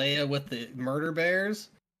Leia with the murder bears,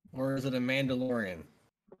 or is it a Mandalorian?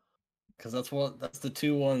 Because that's the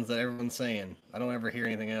two ones that everyone's saying. I don't ever hear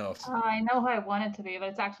anything else. I know who I want it to be, but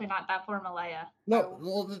it's actually not that for Malaya. No,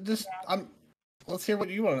 well, just let's hear what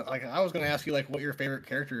you want. Like, I was going to ask you like what your favorite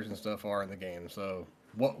characters and stuff are in the game. So,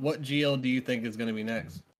 what GL do you think is going to be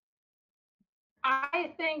next?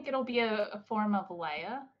 I think it'll be a form of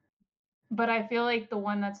Leia, but I feel like the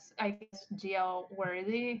one that's, I guess, GL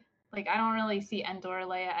worthy, like I don't really see Endor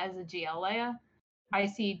Leia as a GL Leia. I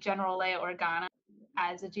see General Leia Organa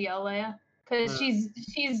as a GL Leia because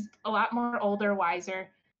she's a lot more older, wiser,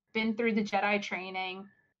 been through the Jedi training,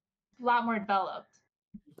 a lot more developed.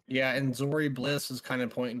 Yeah, and Zori Bliss is kind of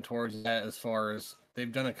pointing towards that as far as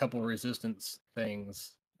they've done a couple resistance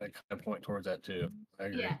things that kind of point towards that too. I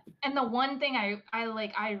agree. Yeah, and the one thing I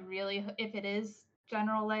really, if it is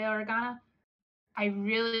General Leia Organa, I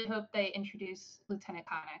really hope they introduce Lieutenant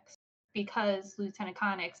Connix because Lieutenant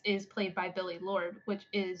Connix is played by Billy Lord, which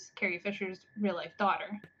is Carrie Fisher's real life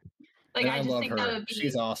daughter. Like, And I just love think her. that would be.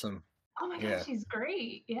 She's awesome. Oh my Yeah. god, she's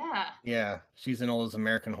great. Yeah. Yeah, she's in all those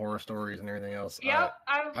American Horror Stories and everything else. Yep.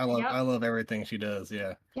 I love everything she does.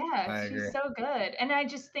 Yeah. Yeah, I she's agree. so good. And I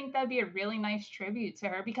just think that'd be a really nice tribute to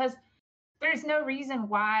her because there's no reason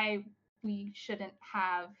why we shouldn't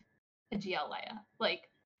have a GL Leia. Like,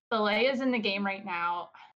 the Leias in the game right now,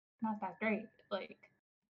 not that great. Like,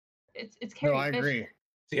 it's Carrie No, I Fisher. agree.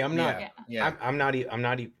 See, I'm not. Yeah. I'm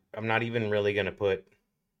not even really gonna put.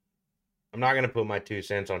 I'm not gonna put my 2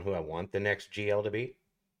 cents on who I want the next GL to be,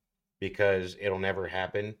 because it'll never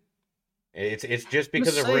happen. It's just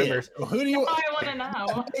because of rumors. Who do you? I want to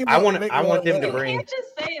know. I want them to You bring. can't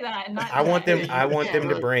just say that. And not I want them. say it. I want them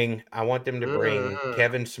to Right. bring. I want them to bring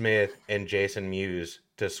Kevin Smith and Jason Mewes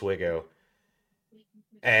to Swigo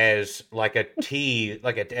as like a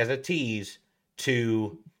as a tease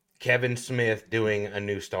to Kevin Smith doing a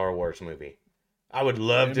new Star Wars movie. I would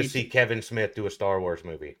love to see Kevin Smith do a Star Wars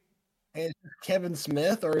movie. Is it Kevin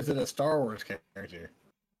Smith or is it a Star Wars character?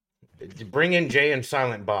 Bring in Jay and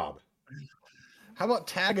Silent Bob. How about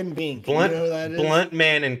Tag and Bink? Blunt, You know who that is? Blunt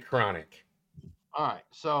Man and Chronic. All right,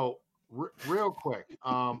 so real quick,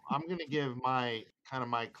 I'm gonna give my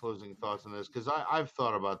closing thoughts on this because I've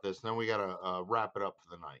thought about this. And then we gotta wrap it up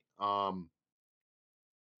for the night.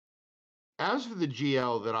 As for the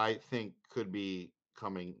GL that I think could be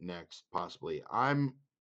coming next, possibly, I'm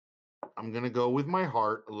gonna go with my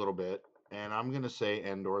heart a little bit, and I'm gonna say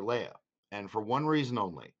Endor Leia, and for one reason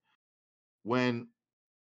only. When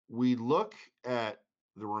we look at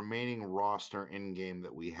the remaining roster in game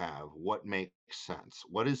that we have, what makes sense?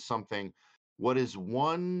 What is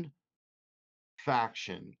one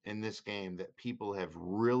faction in this game that people have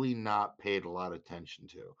really not paid a lot of attention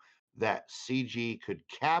to that CG could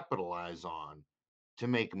capitalize on to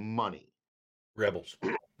make money? Rebels.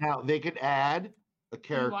 Now, they could add a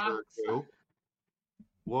character or Ewoks. two.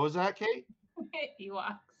 What was that, Kate?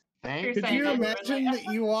 Ewoks. Thank You're Could saying you Endor imagine Leia.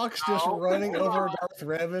 the Ewoks just No, running hold over on. Darth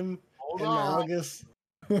Revan Hold and on. Malgus?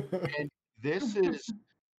 And this is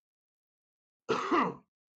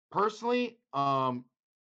personally,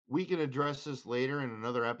 we can address this later in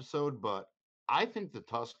another episode, but I think the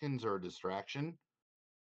Tuscans are a distraction.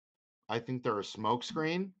 I think they're a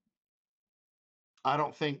smokescreen. I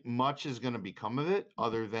don't think much is going to become of it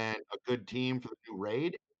other than a good team for the new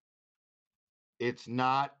raid. It's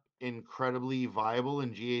not incredibly viable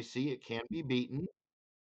in GAC. It can be beaten.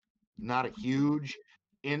 Not a huge,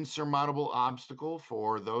 insurmountable obstacle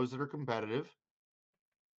for those that are competitive.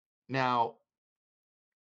 Now,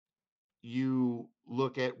 you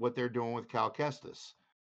look at what they're doing with Cal Kestis.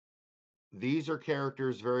 These are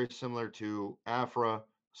characters very similar to Afra,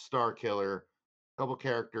 Star Killer, couple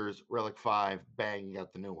characters, Relic 5, bang, you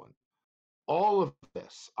got the new one. All of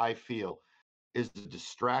this, I feel, is a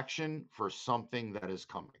distraction for something that is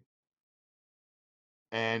coming.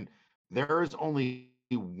 And there is only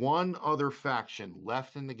one other faction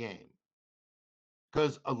left in the game.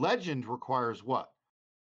 Because a legend requires what?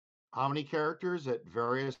 How many characters at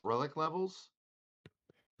various relic levels?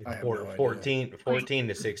 I have no idea. 14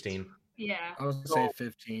 to 16. Yeah. I was going to say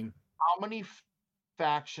 15. How many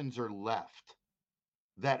factions are left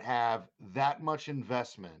that have that much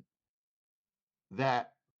investment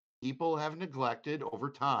that people have neglected over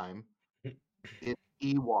time? It's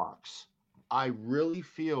Ewoks. I really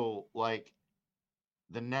feel like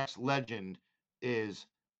the next legend is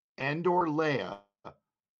Endor Leia,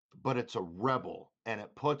 but it's a rebel, and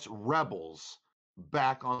it puts rebels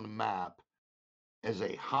back on the map as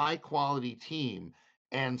a high quality team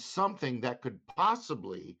and something that could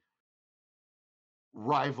possibly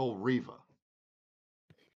rival Riva.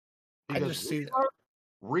 I Because just see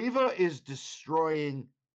Riva is destroying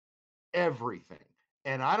everything,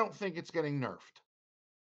 and I don't think it's getting nerfed.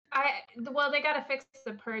 Well, they got to fix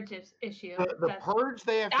the purge issue. The purge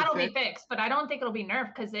they have that'll to be fixed, but I don't think it'll be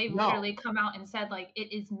nerfed because they've No. literally come out and said like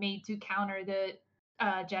it is made to counter the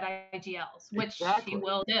Jedi GLs, which Exactly. she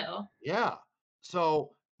will do. Yeah.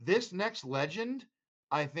 So this next legend,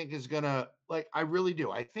 I think, is gonna, like, I really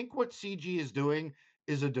do. I think what CG is doing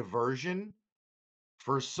is a diversion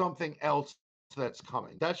for something else that's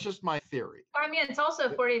coming. That's just my theory. I mean, it's also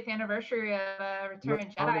 40th anniversary of Return of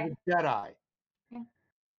Return Jedi. of the Jedi.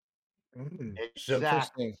 So-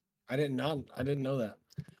 Exactly. I didn't know that.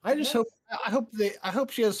 I just Yes. I hope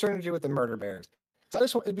she has synergy with the murder bears. So I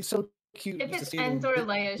just want it'd be so cute If just to it's see them Endor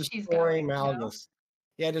Leia, she's destroying going. Malgus.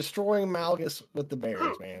 Yeah, destroying Malgus with the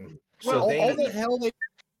bears, man. So all, they-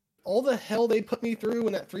 all the hell they put me through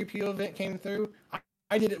when that 3PO event came through.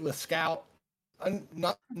 I did it with Scout,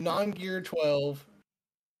 not non-gear 12,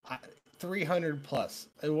 300 plus.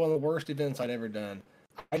 It was one of the worst events I'd ever done.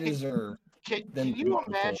 I deserve. Can Then you people-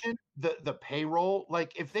 imagine the payroll?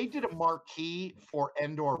 Like if they did a marquee for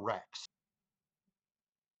Endor Rex,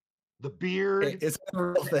 the beard, It's a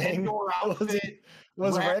real the thing. Endor outfit,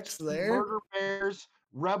 Was Rex there? Murder Bears,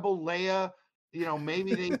 Rebel Leia. You know,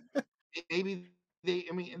 maybe they.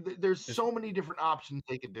 I mean, there's so many different options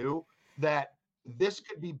they could do that this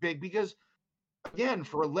could be big because, again,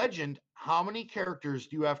 for a legend, how many characters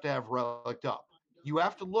do you have to have relicked up? You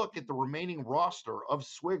have to look at the remaining roster of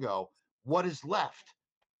Swigo. What is left?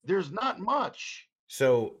 There's not much.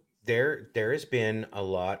 So there has been a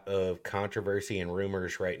lot of controversy and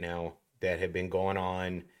rumors right now that have been going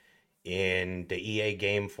on in the EA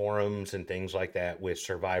game forums and things like that with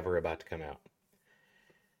Survivor about to come out.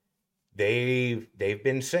 They've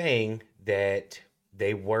been saying that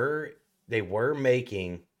they were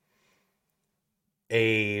making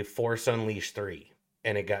a Force Unleashed 3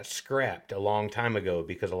 and it got scrapped a long time ago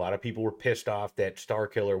because a lot of people were pissed off that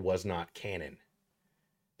Starkiller was not canon.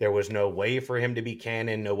 There was no way for him to be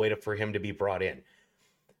canon, no way for him to be brought in.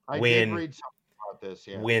 I did read something about this,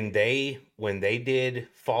 yeah. When they did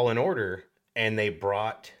Fallen Order and they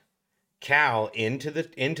brought Cal into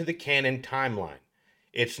the canon timeline,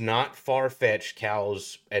 it's not far-fetched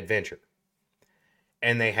Cal's adventure.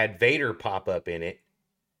 And they had Vader pop up in it.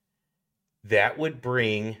 That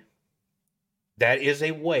is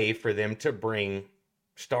a way for them to bring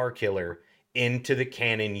Starkiller into the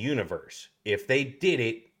canon universe if they did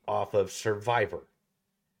it off of Survivor.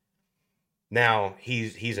 Now,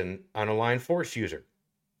 he's an unaligned Force user.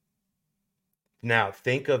 Now,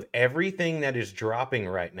 think of everything that is dropping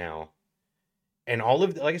right now. And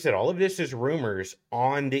like I said, all of this is rumors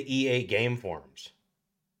on the EA game forums.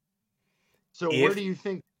 So where do you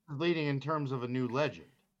think it's leading in terms of a new legend?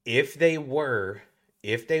 If they were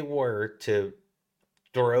to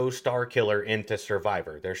throw Starkiller into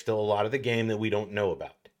Survivor, there's still a lot of the game that we don't know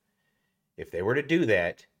about. If they were to do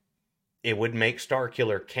that, it would make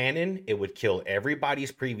Starkiller canon, it would kill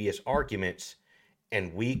everybody's previous arguments,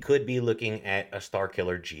 and we could be looking at a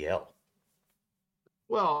Starkiller GL.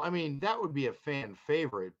 Well, I mean, that would be a fan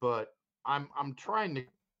favorite, but I'm trying to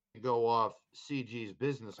go off CG's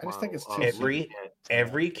business model. I just think it's too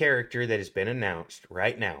every character that has been announced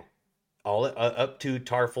right now, all up to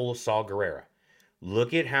Tarful Saw Gerrera.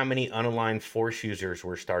 Look at how many unaligned Force users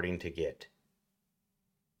we're starting to get.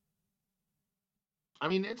 I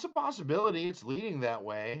mean, it's a possibility. It's leading that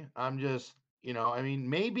way. I'm just, I mean,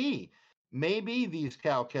 maybe these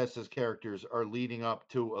Cal Kestis characters are leading up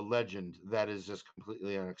to a legend that is just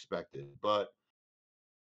completely unexpected. But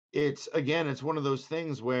it's one of those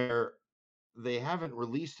things where they haven't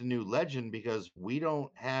released a new legend because we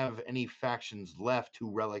don't have any factions left to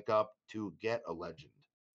relic up to get a legend.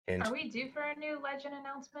 And are we due for a new legend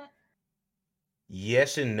announcement?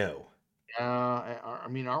 yes and no. I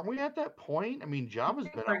mean, aren't we at that point? I mean, Java's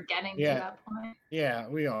been We're out. getting Yeah. to that point. Yeah,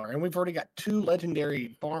 we are, and we've already got 2 legendary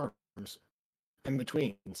farms in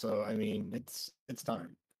between. So I mean, it's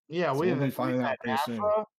time. Yeah, So we've we'll be finding out pretty soon.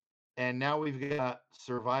 Afra, and now we've got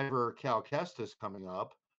Survivor Cal Kestis coming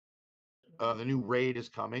up. The new raid is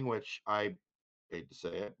coming, which I hate to say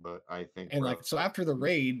it, but I think. And like, so after the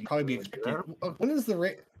raid, you'd probably be expecting. When is the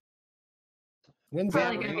raid? When's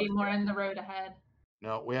Probably that going to raid? be more in the road ahead.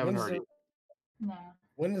 No, we haven't When's heard the, it. No.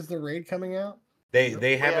 when is the raid coming out?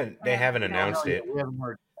 They haven't announced it. We haven't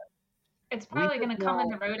heard. It's probably just going to come in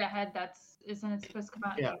know- the road ahead. Isn't it supposed to come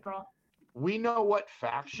out in Yeah. April? We know what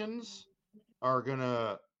factions are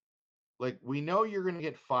gonna, like, we know you're gonna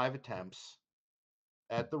get 5 attempts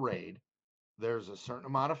at the raid. There's a certain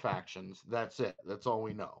amount of factions. That's it. That's all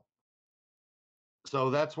we know. So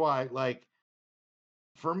that's why, like,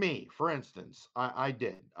 for me, for instance, I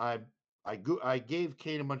gave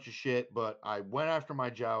Kate a bunch of shit, but I went after my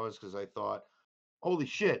Jawas because I thought, holy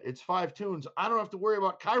shit, it's 5 tunes. I don't have to worry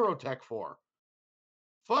about Chirotech for.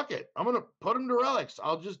 Fuck it. I'm gonna put them to relics.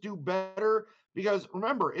 I'll just do better because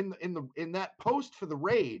remember, in that post for the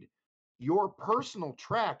raid, your personal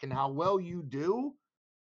track and how well you do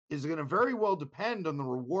is going to very well depend on the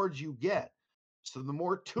rewards you get. So the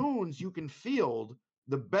more tunes you can field,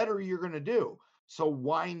 the better you're going to do. So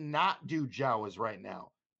why not do Jawas right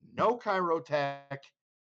now? No Chirotech,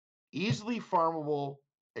 easily farmable,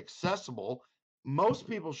 accessible. Most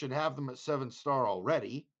people should have them at 7-star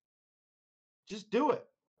already. Just do it.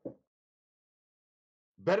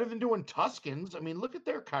 Better than doing Tuscans. I mean, look at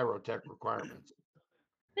their Chirotech requirements.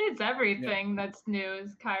 It's everything that's new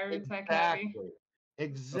is Chirotech heavy.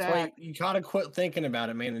 Exactly. That's why you gotta quit thinking about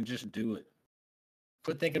it, man, and just do it.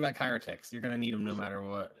 Quit thinking about Chirotechs. You're gonna need them no matter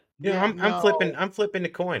what. Yeah, I'm flipping the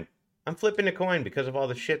coin. I'm flipping the coin because of all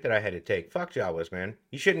the shit that I had to take. Fuck Jawas, man.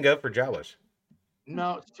 You shouldn't go for Jawas.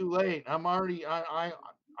 No, it's too late. I'm already. I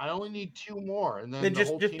only need 2 more, and then Then the just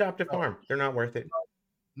whole just team. adopt a farm. They're not worth it.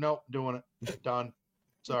 Nope, doing it. Done.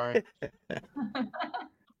 Sorry.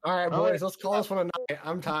 All right, All boys, right. let's call this one a night.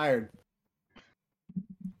 I'm tired.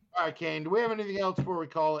 All right, Kane. Do we have anything else before we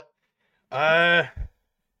call it?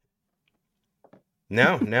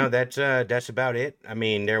 No, that's about it. I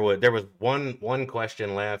mean, there was one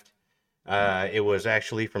question left. It was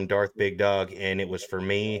actually from Darth Big Dog, and it was for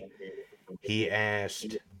me. He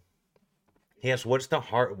asked, what's the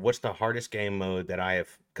hardest game mode that I have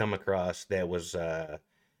come across that was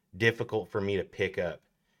difficult for me to pick up?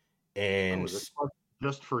 And this one's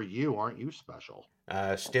just for you, aren't you special?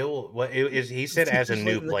 still, what it is? He said as a Just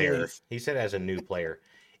new like the player. case. He said as a new player.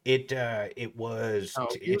 It was Oh,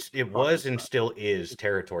 it was and still is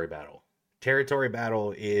territory battle. Territory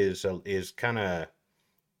battle is kind of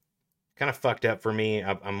fucked up for me.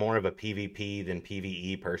 I'm more of a PvP than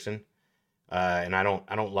PvE person, and I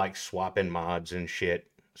don't like swapping mods and shit.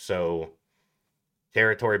 So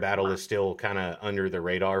territory battle is still kind of under the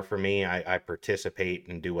radar for me. I participate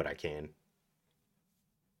and do what I can.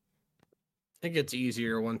 It gets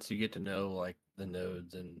easier once you get to know like the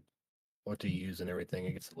nodes and what to use and everything.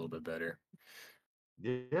 It gets a little bit better.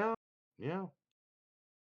 Yeah. Yeah.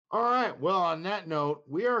 All right. Well, on that note,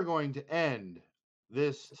 we are going to end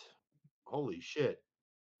this. Holy shit.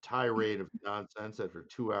 Tirade of nonsense after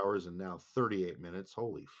 2 hours and now 38 minutes.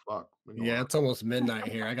 Holy fuck. Yeah, it's almost midnight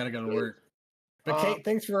here. I gotta go to work. But Kate,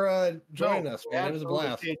 thanks for joining us, man. It was a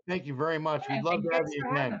blast. Kate, thank you very much. Yeah, We'd love thank to you have guys you for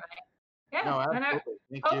again. having me. Yeah, No, and absolutely.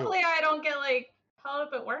 Thank you. hopefully I don't get like held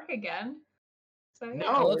up at work again. So yeah.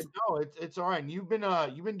 No, it's all right. You've been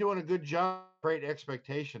doing a good job. Great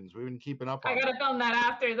expectations. We've been keeping up on. I gotta film that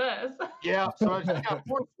after this. Yeah, so I just got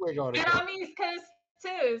more Swigo to And go. I'm East Coast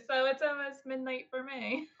too, so it's almost midnight for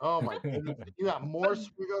me. Oh my goodness, you got more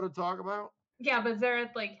Swigo to talk about? Yeah, but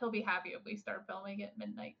Zareth, like, he'll be happy if we start filming at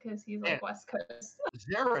midnight because he's like Man. West Coast.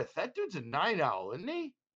 Zareth, that dude's a night owl, isn't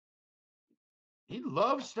he? He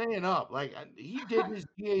loves staying up. Like he did his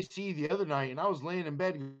GAC the other night, and I was laying in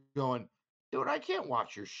bed going, "Dude, I can't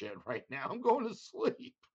watch your shit right now. I'm going to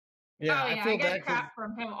sleep." Yeah, Oh, I yeah, feel I get bad 'cause- crap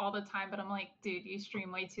from him all the time, but I'm like, dude, you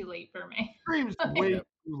stream way too late for me. Streams way Yep.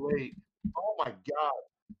 too late. Oh my god,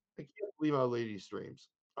 I can't believe how late he streams.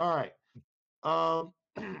 All right,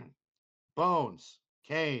 Bones,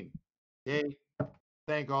 Kane, Kate,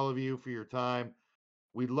 thank all of you for your time.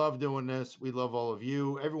 We love doing this. We love all of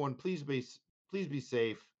you. Everyone, please be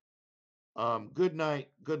safe. Good night.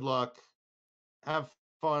 Good luck. Have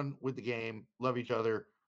fun with the game. Love each other.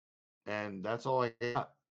 And that's all I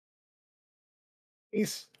got.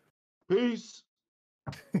 Peace. Peace.